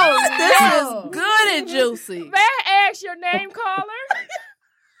 Oh, this is good and juicy. May I ask your name, caller?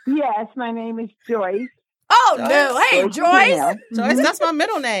 Yes, my name is Joyce. Oh, no. Hey, Joyce. Joyce, that's my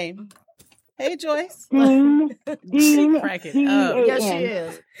middle name. Hey, Joyce. Dean. Crack it D-A-N. up. Yes, she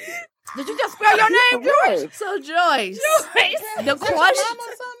is. Did you just spell your name, Joyce? So, Joyce, the That's question.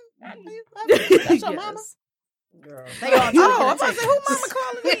 That's your mama? Girl, they all Oh, I'm about to say, who mama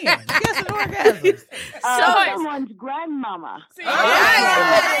calling in? Guess an orgasm. Someone's grandmama. See, Oh,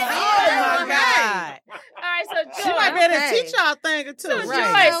 my God. All right, so Joyce. She might be able to teach y'all a thing or two. So,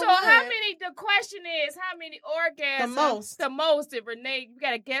 Right. Joyce, so how many, the question is, how many orgasms? The most. The most did Renee, you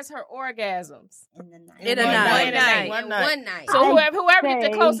got to guess her orgasms. In a night. One night. So whoever get the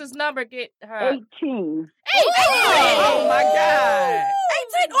say closest number get her. 18. Oh my God.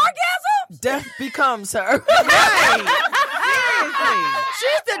 18 orgasms? Death becomes her.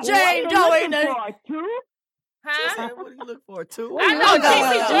 She's the Jane Doe, ain't it? Huh? What do you look for? Two? I know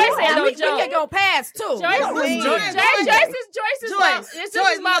Joyce ain't no We joke. can go past two.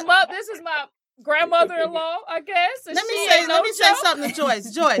 This is my grandmother-in-law, I guess. Let me say something to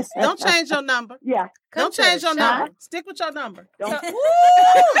Joyce. Joyce, don't change your number. Yeah. Don't change your number. Stick with your number.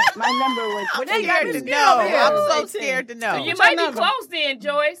 My number was. Well, they got me To scared know. over here. I'm so scared to know. You might be close then,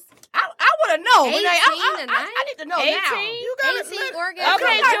 Joyce. I want to know. 18 Renee. a night? I need to know 18? now. You 18 orgasms.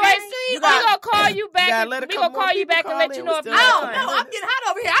 Okay, Come on, Joyce, Maxine. we gonna call you gotta back. let a We couple gonna call more you back people and let call you in. know We if still you're got done. time. I'm getting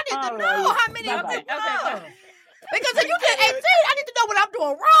hot over here. I need to know how many you did. Because if you did 18, I need to know what I'm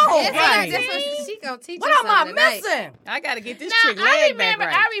doing wrong. That's what she gonna teach What you am I something tonight. missing? I got to get this Now, trick leg back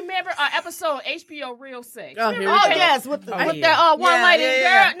right. I remember an episode HBO Real Sex. Oh, here we Oh, go. yes, with Oh, with yeah. that one Yeah, lady.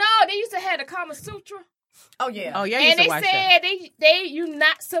 yeah. Girl, no, they used to have the Kama Sutra. Oh, yeah. Oh, yeah, I And used to they watch that. said you're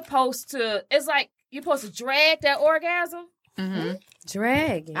not supposed to, it's like you're supposed to drag that orgasm. Mm-hmm.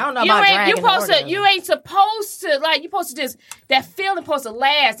 Dragging. I don't know You about ain't dragging the orgasm. you ain't supposed to like, you're supposed to just, that feeling supposed to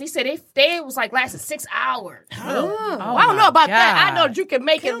last. They said they was like lasting 6 hours. Well, I don't know about that. I know that you can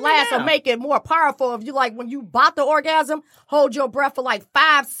make it last or down. make it more powerful if you like when you bought the orgasm, hold your breath for like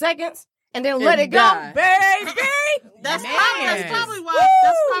 5 seconds and then let it go, die. baby. That's Man. probably why.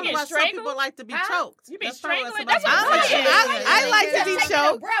 You get Some strangled? people like to be Huh? choked. You be That's probably strangling? why That's what somebody- I'm saying. I like to be Take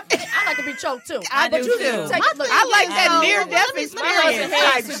choked. a breath. I like to be choked too. I But do you too. just take- look, I like that No, near-death let me- experience my husband type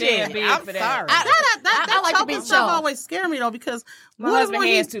hands too shit. damn big I'm for that. sorry. That like to be choking stuff choked. always scare me though because My what if husband when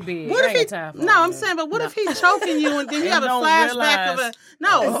hands he- too big. What I if he? ain't got time for No, all I'm that. saying, but what if he's choking you and then you have a don't flashback of a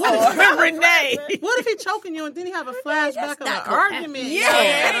no? Renee. What if he choking you and then you have a flashback of an argument?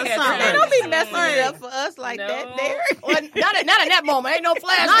 Yeah. or something. Don't be messing it up for us like No. that, there. Well, not in that moment. Ain't no No,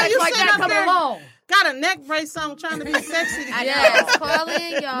 flashbacks you like sitting that up coming there- along. Got a neck brace on, trying to be sexy. To Yes, call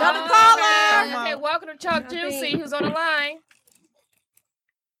in, y'all. Another caller. Okay, welcome to Chuck Juicy. Who's on the line?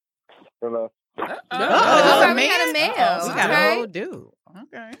 Hello. Oh, we got a male. We got a Okay. whole dude.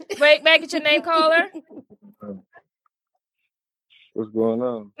 Okay. Wait, back at your name, caller. What's going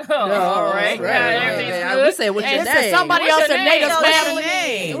on? Oh, all right. right. Everything's I good. would say, what's your Hey, name? Somebody What's else your in name? Native's What's your family.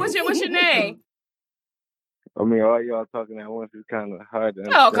 name? What's your name? I mean, all y'all talking at once is kind of hard to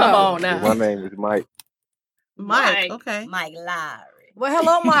Oh, come understand. on now. My name is Mike. Mike, okay. Mike Lowry. Well,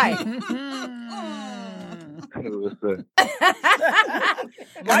 hello, Mike. What's up?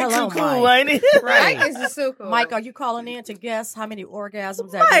 Well, hello, Too cool, Mike. ain't it? Right. Mike is so cool. Mike, are you calling in to guess how many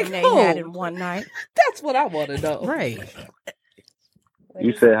orgasms that Mike, Renee who? had in one night? That's what I want to know. Right.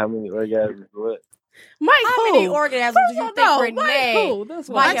 You said how many orgasms? What? Mike, How many orgasms do you think Renee That's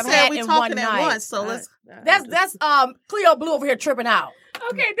might Mike have said had we in talking one at night? once, so let's. That's Cleo Blue over here tripping out.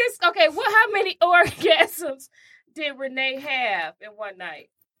 Okay, how many orgasms did Renee have in one night?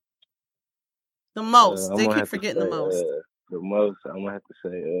 The most. I'm They gonna keep have to forgetting the say, most. The most. I'm gonna have to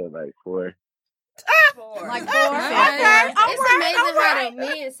say like 4. Four. Like Okay. 4. Okay. All It's right. amazing All right. how the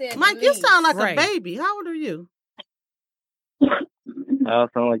men said Mike, the you least. sound like Right. a baby. How old are you? I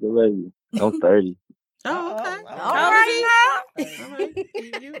sound like a baby. I'm 30. Oh, okay. All right now. All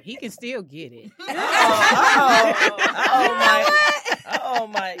right. He can still get it. Oh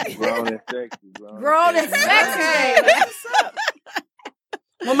my. Grown and sexy. Grown and sexy.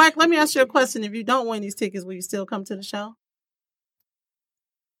 Well, Mike, let me ask you a question. If you don't win these tickets, will you still come to the show?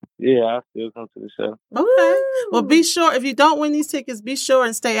 Yeah, I still come to the show. Okay. Well, be sure, if you don't win these tickets, be sure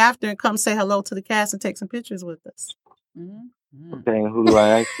and stay after and come say hello to the cast and take some pictures with us. Okay, who do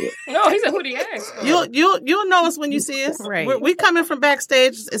I ask for? No, he said, who do you ask for? You'll know us when you see us. Right. We coming from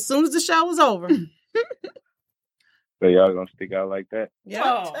backstage as soon as the show is over. So y'all gonna stick out like that? Yeah.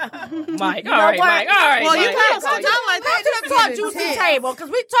 Oh, Mike. You All know right, what? Mike. All right. Well, you Mike. gotta sit down like that. Come to the Talk Juicy table,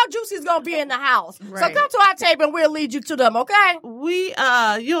 because we Talk Juicy's gonna be in the house. So come to our table and we'll lead you to them. Okay?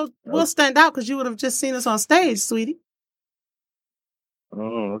 We'll stand out because you would have just seen us on stage, sweetie.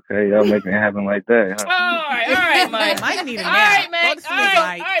 Oh, okay. Y'all making it happen like that, huh? All right, Mike. Mike need a All nap. right, Mike. Go to All sleep,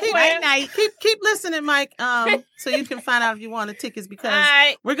 right, Mike. Mike. Night. Keep listening, Mike. So you can find out if you want the tickets because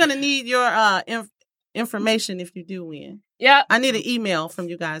right. we're gonna need your information if you do win. Yep. I need an email from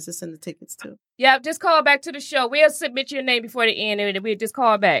you guys to send the tickets to. Yep. Just call back to the show. We'll submit your name before the end, and we'll just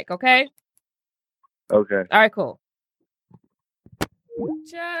call back. Okay. Okay. All right. Cool.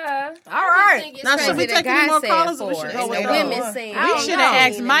 Ja. All right. Now, should we take any more callers or we should go with women saying? We should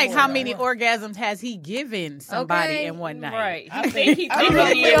have asked Mike how many orgasms has he given somebody in one night. Right. I think he I did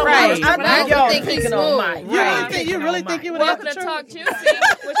really it. feel Right. I Y'all think he's picking on smooth. Mike. Right. You really think you would Welcome to Talk Juicy.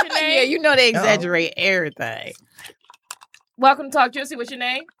 What's your name? Yeah, you know they exaggerate everything. Welcome to Talk Juicy. What's your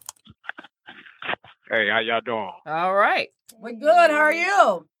name? Hey, how y'all doing? All right. We're good. How are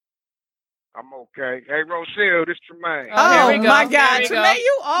you? I'm okay. Hey, Rochelle, this Tremaine. Oh, here we go. my God. Here we Tremaine, go.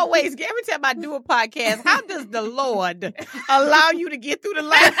 you always, every time I do a podcast, how does the Lord allow you to get through the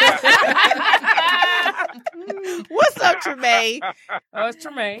line? What's up, Tremaine? Oh, it's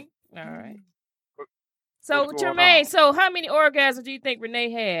Tremaine. All right. So, What's going Tremaine, on? so how many orgasms do you think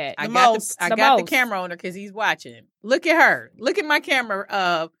Renee had? I The got most. I The got most. the camera on her because he's watching. Look at her. Look at my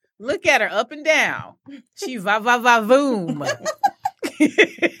camera. Look at her up and down. She va-va-va-voom.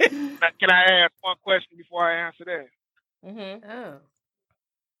 Can I ask one question before I answer that? Mm-hmm. Oh.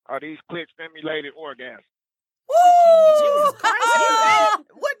 Are these click-stimulated orgasms? Jesus Christ.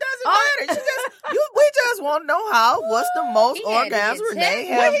 What does it matter? We just want to know what's the most He had to orgasms get Renee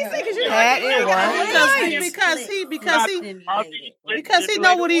tested. had in one. Because he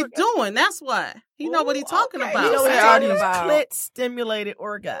know what he's doing. That's why he know what he's talking about. You know what are these clit stimulated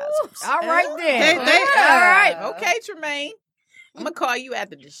orgasms? All right then. All right. Okay, Tremaine. I'm going to call you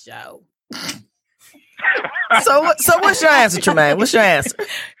after the show. So what's your answer, Tremaine? What's your answer?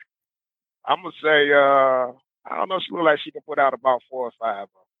 I'm going to say, I don't know, she look like she can put out about 4 or 5 of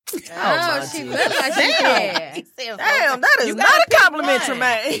them. Oh, she looked like she did. Damn, that is not a compliment,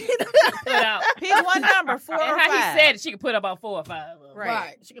 Tremaine. Put out. Pick one number, 4 And or how 5. he said it, she could put about 4 or 5 of them.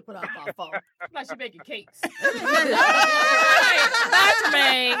 Right. She can put out about 4. Like she making cakes. Bye,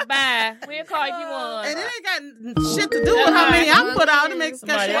 Tremaine. Bye. We'll call if you want. And it ain't got shit to do with how many I put out. It makes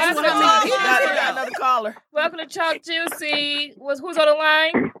Somebody got else shit to do with put how out. many he We got another caller. Welcome to Talk Juicy. Who's on the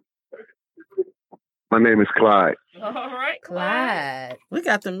line? My name is Clyde. All right, Clyde. We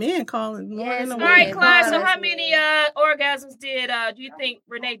got the men calling. More Yes, than the All right, women. Clyde. So how many orgasms do you think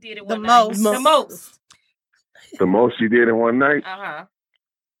Renee did in The one night? most. The most. The most you did in one night? Uh-huh.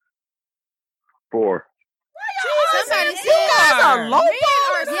 4. Somebody You guys are low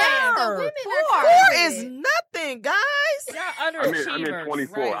Yes, the ballers. women Four are is nothing, guys. Y'all I underachievers. meant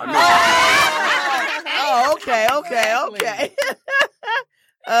 24. Right. I meant Oh, okay.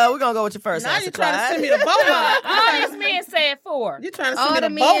 We're gonna go with your first Now answer, you're trying to Clyde. send me the Beaumont. All these men said 4. You're trying to All send the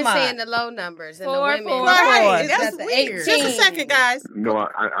me the men saying Beaumont. the low numbers and the 4, women. 4. Right. That's That's the weird. 18. Just a second, guys. No,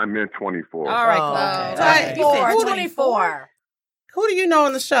 I meant 24. All right, Oh, Clyde. okay. All right. 24. Who do you know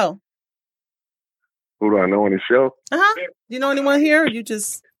on the show? Who do I know on the show? Uh-huh. Do you know anyone here? Or you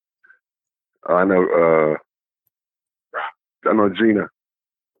just I know Gina.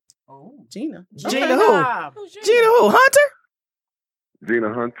 Gina. Gina who? Gina who? Hunter?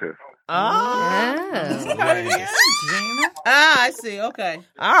 Gina Hunter. Oh. Ah, I see. Okay.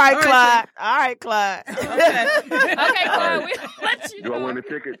 All right, All Clyde. right, All right, Clyde. Okay, Clyde. We'll let you Do I know. win the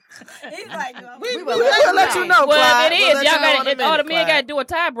tickets? We'll let you know, Well, Clyde. if it We'll is, let y'all you know in a got all the minute, men got to Clyde. do a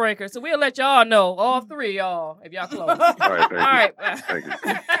tiebreaker, so we'll let y'all know, all 3 of y'all, if y'all close. All right, thank you. All right. Thank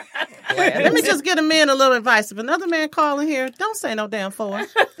you. Let me just get a man a little advice. If another man calling here, don't say no damn 4.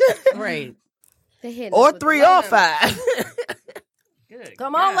 Right. Or 3 or 5.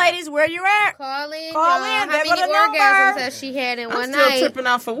 Come on, ladies. Where you at? Call in. Call y'all. in. How There many go the number. orgasms has she had in I'm one still night? tripping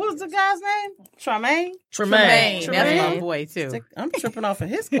off of, what was the guy's name? Tremaine? Tremaine. That's my boy, too. I'm tripping off of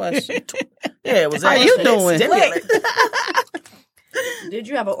his question. Yeah, it was How you doing? Did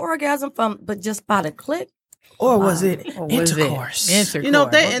you have an orgasm but just by the click? Or was it was it? intercourse? You know,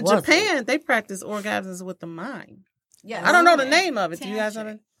 they in What was Japan, they practice orgasms with the mind. Yeah. I don't know the name of it. Do you guys know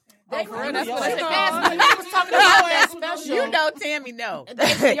the That's what it's That's called. called. We was talking about that special. You know, Tammy, no.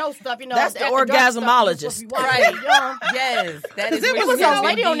 That's your stuff, you know. That's the at dark stuff orgasmologist. you supposed to be watching young. Yes. That is There what was you a gotta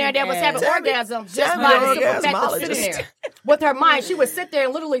lady be on there that was having as. orgasms just Tammy by the the simple fact of orgasmologist. sitting there. with her mind. She would sit there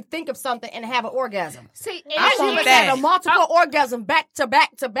and literally think of something and have an orgasm. See, and she was having a multiple orgasm back to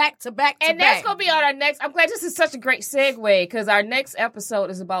back to back to back to and back. that's gonna be on our next. I'm glad this is such a great segue because our next episode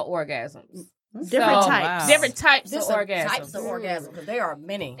is about orgasms. Different types. Different types This of are orgasms. types of orgasms because there are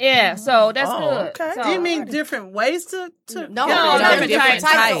many. Yeah, so that's good. Okay. So, Do you mean different ways to No, different types of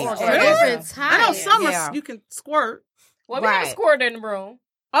orgasms. Different types. I know some Yeah. you can squirt. well, we have a squirt in the room.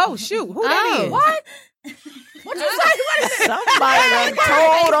 Oh shoot, who that is? What? What you say? What is it? Somebody done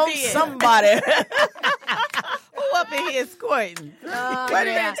told on somebody. Who up in here squirting? Wait a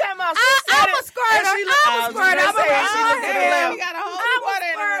minute, time out. I'm a squirter. I'm a squirter. I'm a We got a whole squirter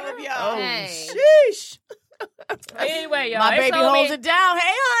in the room, y'all. Oh, Hey. Sheesh. Anyway, y'all, My it's baby on me. holds it down.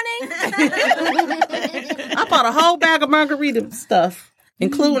 Hey, honey. I bought a whole bag of margarita stuff,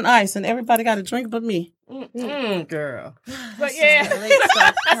 including ice, and everybody got a drink but me. Girl. But yeah.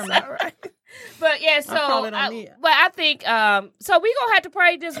 But yeah, so probably don't need it. but I think so we gonna have to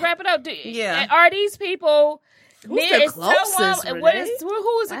probably just wrap it up. Yeah. Are these people? Who's the closest, and what is Renee?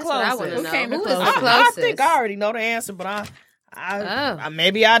 who is the That's what I closest? want to Who know. came the Who is the closest? I closest? think I already know the answer, but Oh.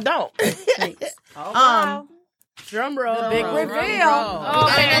 maybe I don't. Drum roll. Big roll. reveal. Okay,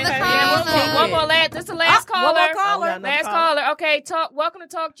 Another okay. caller. One more. This is the last caller. One more caller. Last caller. Okay, welcome to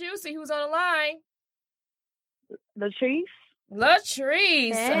Talk Juicy. Who's on the line? Latrice.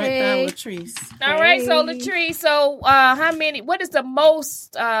 Latrice. Hey. Latrice. All right, so Latrice. So, what is the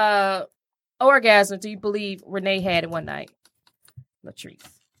most orgasm do you believe Renee had in one night? Latrice.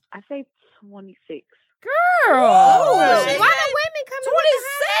 I say 26. Girl. Why do women come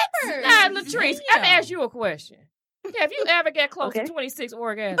 26? Nah, Latrice, I'm going to ask you a question. Yeah, have you ever got close to 26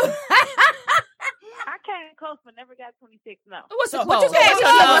 orgasms? I came close, but never got 26. No. What's the So, close?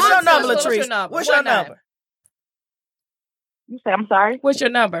 what's your number, What's your Latrice? number? What's your What night? number? You say I'm sorry. What's your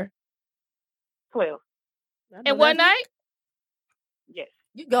number? 12. In one night? Yes.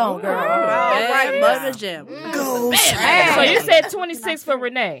 You go, girl. All right, Mother Jim. Go. So you said 26 for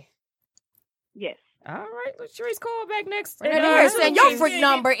Renee. Yes. All right, Latrice, call back next. Renee saying your freak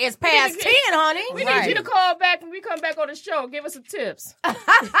number is past 10, honey. We need you to call back when we come back on the show. Give us some tips. Okay.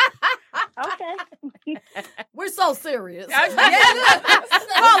 We're so serious. Call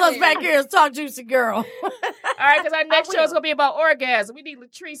us back here and talk juicy girl. All right, because our next show is going to be about orgasm. We need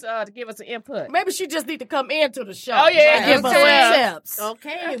Latrice to give us an input. Maybe she just need to come into the show. Oh, yeah, and give us okay. some tips.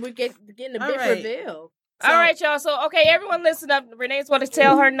 Okay, we getting a All big right. reveal. All right, y'all. So, okay, everyone listen up. Renee's going to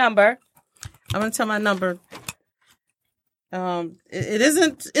tell her number. I'm gonna tell my number. It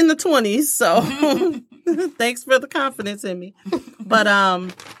isn't in the 20s, so thanks for the confidence in me. But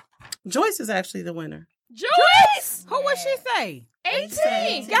Joyce is actually the winner. Joyce! Who would she say?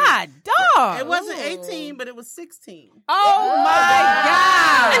 18. God, dog. It wasn't 18, but it was 16. Oh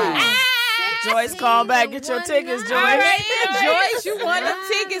my God. Joyce, call back. Get your tickets, Joyce. All right, Joyce, you won the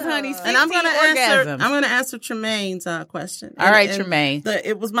tickets, honey. And I'm gonna 16 answer. orgasms. I'm gonna answer Tremaine's question. All right, And Tremaine.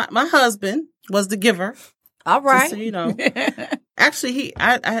 It was my husband was the giver. All right. So, you know, actually,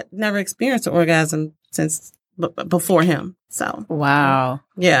 I had never experienced an orgasm since before him. So Wow.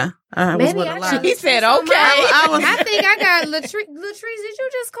 yeah, I was Maybe with a I lot. should- He said, okay. I think I got Latrice. Latrice, did you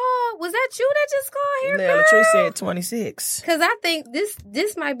just call? Was that you that just called here, Yeah, girl? Latrice said 26. Because I think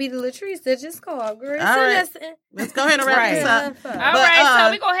this might be the Latrice that just called, girl. All right. Let's go ahead and wrap this up. All right,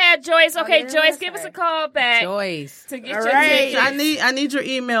 so we're going to have Joyce. Okay, yeah, Joyce, that's give us a right. call back Joyce. to get All your right, tickets. I need your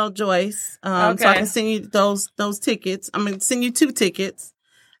email, Joyce, so I Okay. can send you those tickets. I'm gonna send you 2 tickets.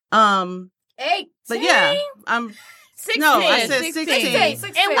 18. But yeah, I'm. 16. No, I said 16. 16.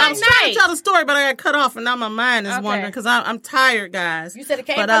 And I one was trying night. to tell the story, but I got cut off, and now my mind is Okay. wandering because I'm tired, guys. You said it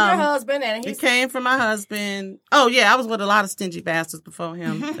came But, from your husband, and he It came from my husband. Oh yeah, I was with a lot of stingy bastards before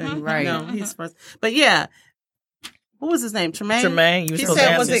him. And, Right. You know, he's first. But yeah, what was his name? Tremaine. Tremaine, you were He supposed to said,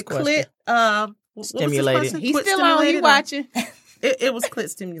 answer was this it question. clit? What was his Stimulated. question? He's Clit still on. He stimulated? watching. It was clit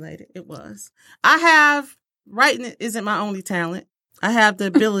stimulated. It was. I have writing isn't my only talent. I have the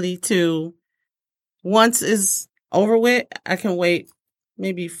ability to once it's over with, I can wait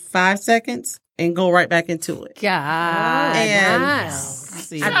maybe 5 seconds and go right back into it. God. And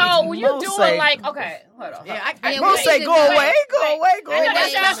See. So you Most doing say- like, okay, hold on. Yeah, Most say go away, go away, go I know away.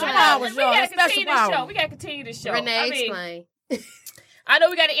 that's special Renee, powers, y'all. We gotta That's special continue this show. powers. We gotta continue this show. Renee, I mean, explain. I know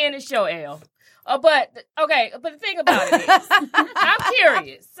we gotta end the show, Elle. But the thing about it is, I'm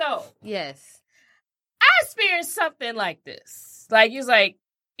curious. So Yes. I experienced something like this. Like it's like,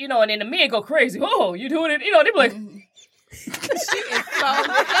 you know, and then the men go crazy. Oh, you doing it? You know, they be like, She is so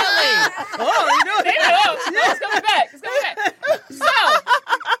oh, you doing it? It's coming back. It's coming back. So,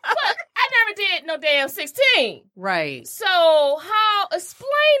 but I never did no damn 16. Right. So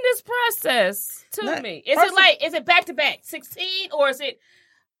explain this process to me. Is it back to back 16 or is it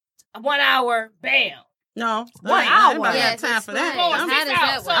 1 hour? Bam. No, 1 hour. Anybody got time for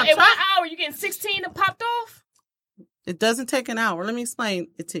that? So in 1 hour you getting 16 and popped off? It doesn't take an hour. Let me explain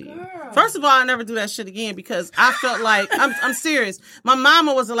it to you. First of all, I never do that shit again because I felt like I'm serious. My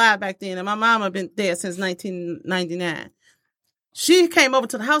mama was alive back then, and my mama been dead since 1999. She came over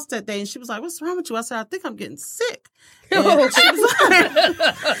to the house that day, and she was like, "What's wrong with you?" I said, "I think I'm getting sick." And she was like,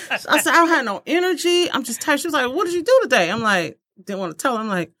 I said, "I don't have no energy. I'm just tired." She was like, "What did you do today?" I'm like, didn't want to tell her. I'm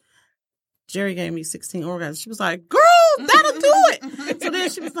like, Jerry gave me 16 orgasms. She was like, "Girl, that'll do it." So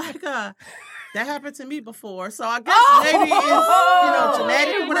then she was like, that happened to me before, so I guess maybe it's,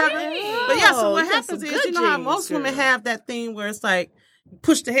 genetic or whatever. But yeah, so what happens is, you know how most women have that thing where it's like,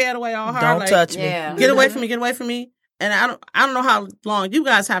 push the head away all hard. Don't like, touch me. Get away from me, get away from me. And I don't know how long you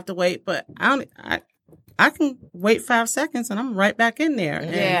guys have to wait, but I can wait 5 seconds and I'm right back in there.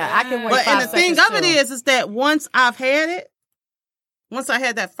 I can wait 5 seconds. And the thing of it is that once I had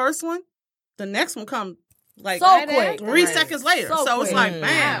that first one, the next one comes like so quick. 3 seconds later. So it's like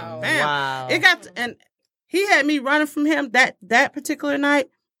bam, bam. Wow. It got and he had me running from him that particular night.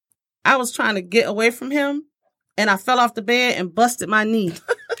 I was trying to get away from him and I fell off the bed and busted my knee.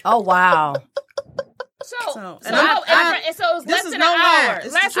 Oh wow. So it's less than an hour.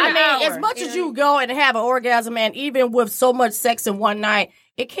 Less than an hour. As much as you go and have an orgasm, and even with so much sex in one night,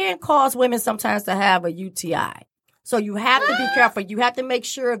 it can cause women sometimes to have a UTI. So you have to be careful. You have to make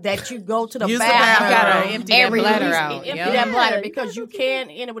sure that you go to the bathroom. You gotta empty that bladder out. Empty that bladder because you can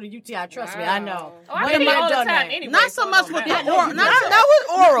end up with a UTI. Trust me, I know. Oh, I do all the time anyway. Not so much with the oral. Not with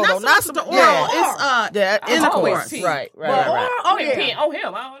oral, though. Not with the oral. It's intercourse. Right. Oh, yeah. Oh,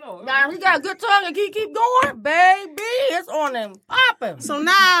 him. I don't know. Now he got a good tongue and keep going, baby. It's on him popping. So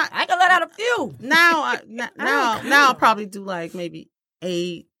now I can let out a few. Now I'll probably do like maybe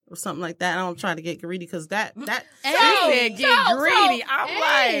 8 or something like that. I don't try to get greedy because that. He said get greedy. I'm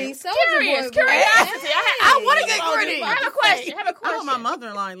like curiosity. I want to get greedy. I have a question. I know my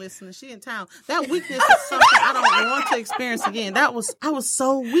mother-in-law ain't listening. She in town. That weakness is something I don't want to experience again. I was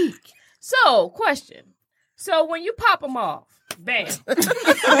so weak. So, question. So when you pop them off, bam. 1.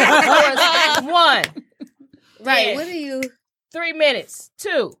 Right. What are you? 3 minutes.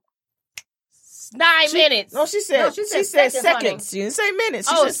 2. 9 minutes. No, she said seconds. She didn't say minutes.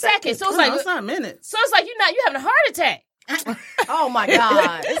 She said seconds. So it's like it's not minutes. So it's like you having a heart attack. Oh my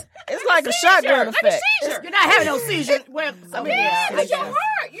God! It's like a shotgun effect. Like a seizure. You're not having no seizure. Well, like your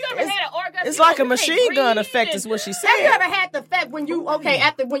heart. You ever had an orgasm? It's like a machine gun effect, is what she said. Have you ever had the effect when you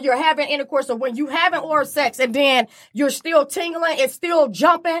when you're having intercourse or when you having oral sex and then you're still tingling, it's still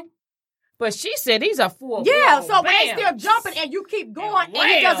jumping? But she said these are full. Yeah, so when it's still jumping and you keep going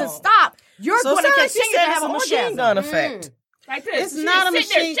and it doesn't stop, you're going to continue to have a machine gun effect. Like this. It's not a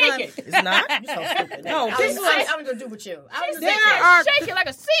machine gun. It's not? You're so stupid. No, I'm going to do with you. Shaking like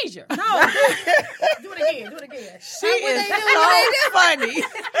a seizure. No. Do it again. She is so funny. Is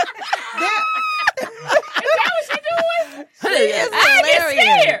that what she doing? I get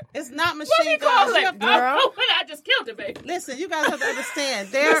scared. It's not machine gun. I just killed it, baby. Listen, you guys have to understand.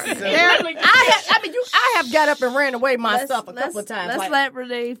 I have got up and ran away myself a couple of times. Let's let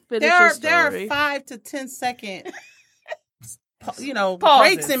Renee finish her story. There are 5 to 10 second Pauses.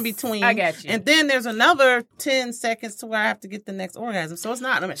 breaks in between. I got you. And then there's another 10 seconds to where I have to get the next orgasm. So it's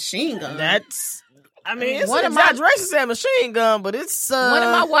not a machine gun. It's one of my exaggeration said machine gun, but it's one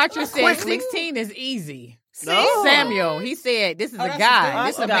of my watchers said 16 is easy. No. Samuel, he said this is a guy.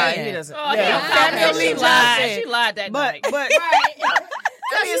 This is a man. He doesn't. Samuel, she lied that night. But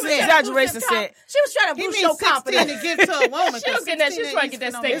it's an exaggeration set. She was trying to boost your confidence. To give to a woman. She was trying to get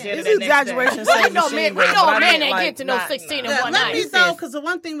that steak. It's an exaggeration set. We know a man ain't get to know 16 in one night. Let me know, because the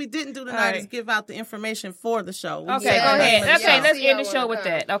one thing we didn't do tonight is give out the information for the show. Okay, go ahead. Okay, let's end the show with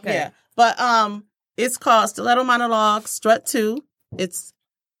that. Okay. Yeah. But it's called Stiletto Monologue Strut 2. It's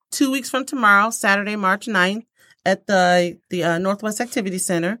 2 weeks from tomorrow, Saturday, March 9th, at the Northwest Activity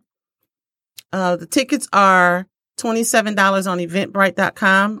Center. The tickets are $27 on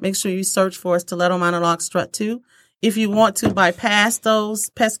Eventbrite.com. Make sure you search for Stiletto Monologue Strut 2. If you want to bypass those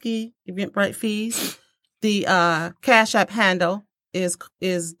pesky Eventbrite fees, the Cash App handle is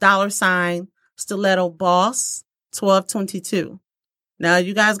 $Stiletto Boss 1222. Now,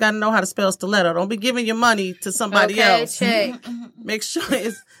 you guys got to know how to spell stiletto. Don't be giving your money to somebody else. Check. Make sure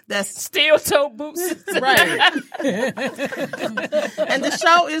that's steel toe boots. Right. And the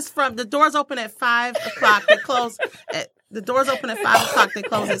show is the doors open at 5 o'clock. The doors open at 5 o'clock. They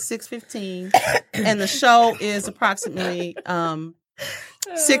close at 6:15. And the show is approximately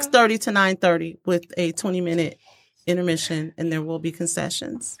 6:30 to 9:30 with a 20-minute intermission, and there will be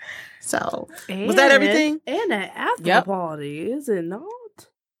concessions. So, was that everything? And an after party, is it not?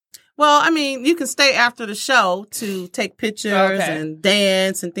 Well, I mean, you can stay after the show to take pictures and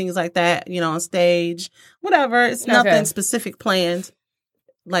dance and things like that, on stage, whatever. It's nothing specific planned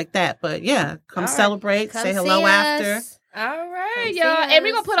like that. But yeah, come celebrate, say hello after. All right, y'all. And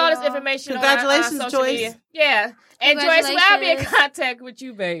we're going to put all this information on our social Joyce. media. Yeah. And Joyce, I'll be in contact with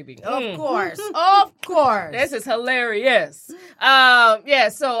you, baby. Of course. Of course. This is hilarious. So I'm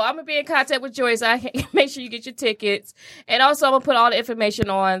going to be in contact with Joyce. Make sure you get your tickets. And also, I'm going to put all the information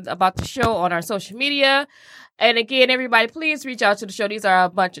on about the show on our social media. And again, everybody, please reach out to the show. These are a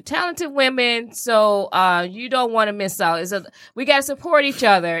bunch of talented women, so you don't want to miss out. We got to support each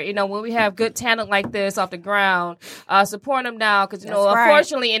other. When we have good talent like this off the ground, support them now because,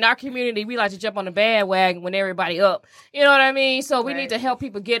 unfortunately, in our community, we like to jump on the bandwagon when everybody up. You know what I mean? So we need to help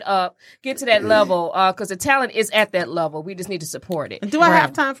people get to that level because the talent is at that level. We just need to support it. Do I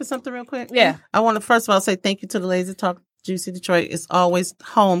have time for something real quick? Yeah. I want to, first of all, say thank you to the ladies that talk Juicy Detroit. It's always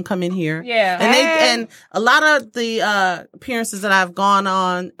home coming here. Yeah. And a lot of the appearances that I've gone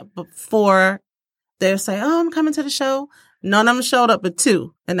on before, they'll say, "Oh, I'm coming to the show." None of them showed up but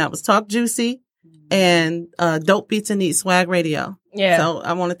two. And that was Talk Juicy and Dope Beats and Neat Swag Radio. Yeah. So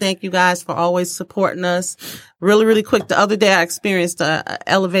I want to thank you guys for always supporting us. Really, really quick. The other day I experienced a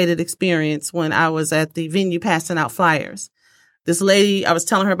elevated experience when I was at the venue passing out flyers. This lady, I was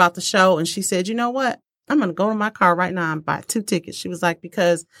telling her about the show and she said, "You know what? I'm going to go to my car right now and buy 2 tickets." She was like,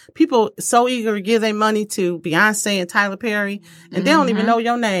 because people so eager to give their money to Beyonce and Tyler Perry and they don't even know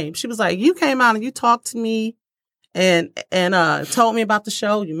your name. She was like, "You came out and you talked to me and told me about the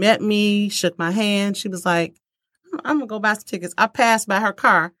show. You met me, shook my hand." She was like, "I'm going to go buy some tickets." I passed by her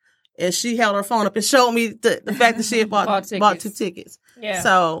car and she held her phone up and showed me the fact that she had bought 2 tickets. Yeah.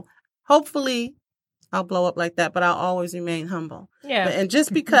 So hopefully I'll blow up like that, but I'll always remain humble. Yeah. And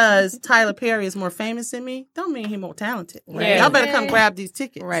just because Tyler Perry is more famous than me, don't mean he's more talented. Yeah. Y'all better come grab these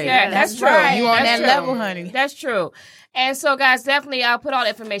tickets. Right. Yeah, that's true. Right. You on That's that true. level, honey. That's true. And so, guys, definitely I'll put all the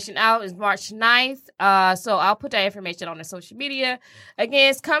information out. It's March 9th. So I'll put that information on the social media.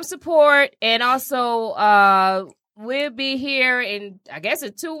 Again, come support. And also, we'll be here in, I guess,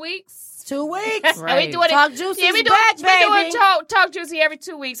 in 2 weeks. 2 weeks. Right. We doing Talk Juicy's we back, doing baby. Talk Juicy every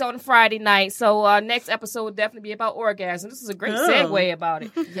 2 weeks on a Friday night. So next episode will definitely be about orgasm. This is a great segue about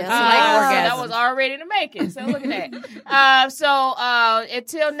it. Yes, I was all ready to make it. So look at that. So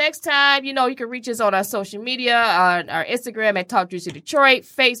until next time, you can reach us on our social media, on our Instagram at Talk Juicy Detroit,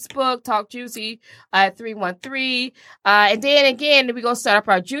 Facebook, Talk Juicy at 313. And then again, we're going to start up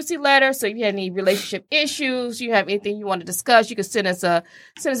our Juicy letter. So if you have any relationship issues, you have anything you want to discuss, you can send us a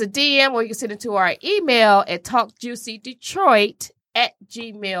DM or you can send it to our email at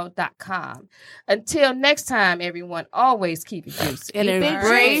talkjuicydetroit@gmail.com. Until next time, everyone, always keep it juicy. And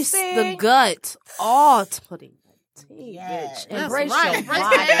embrace the gut. All pudding. Bitch. Embrace your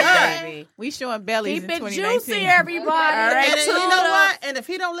body, baby. We showing bellies Keep in it 2019. juicy, everybody. All right, And you know what? And if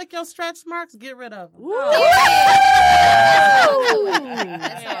he don't lick your stretch marks, get rid of them.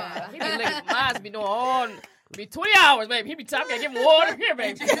 He be licking mine, be doing all... Be 20 hours, baby. He be talking, give him water. Here,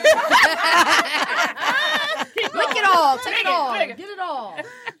 baby. Lick it all. Take it all. Lick it. Get it all.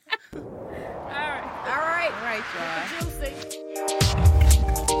 All right, y'all. Juicy.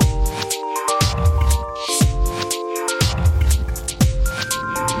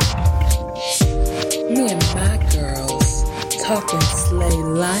 Me and my girls talking slay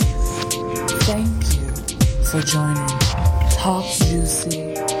life. Thank you for joining Talk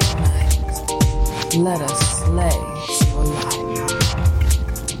Juicy tonight. Let us slay your life.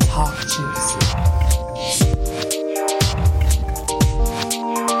 Talk Juicy.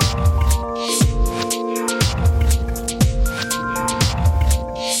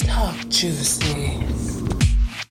 Talk Juicy.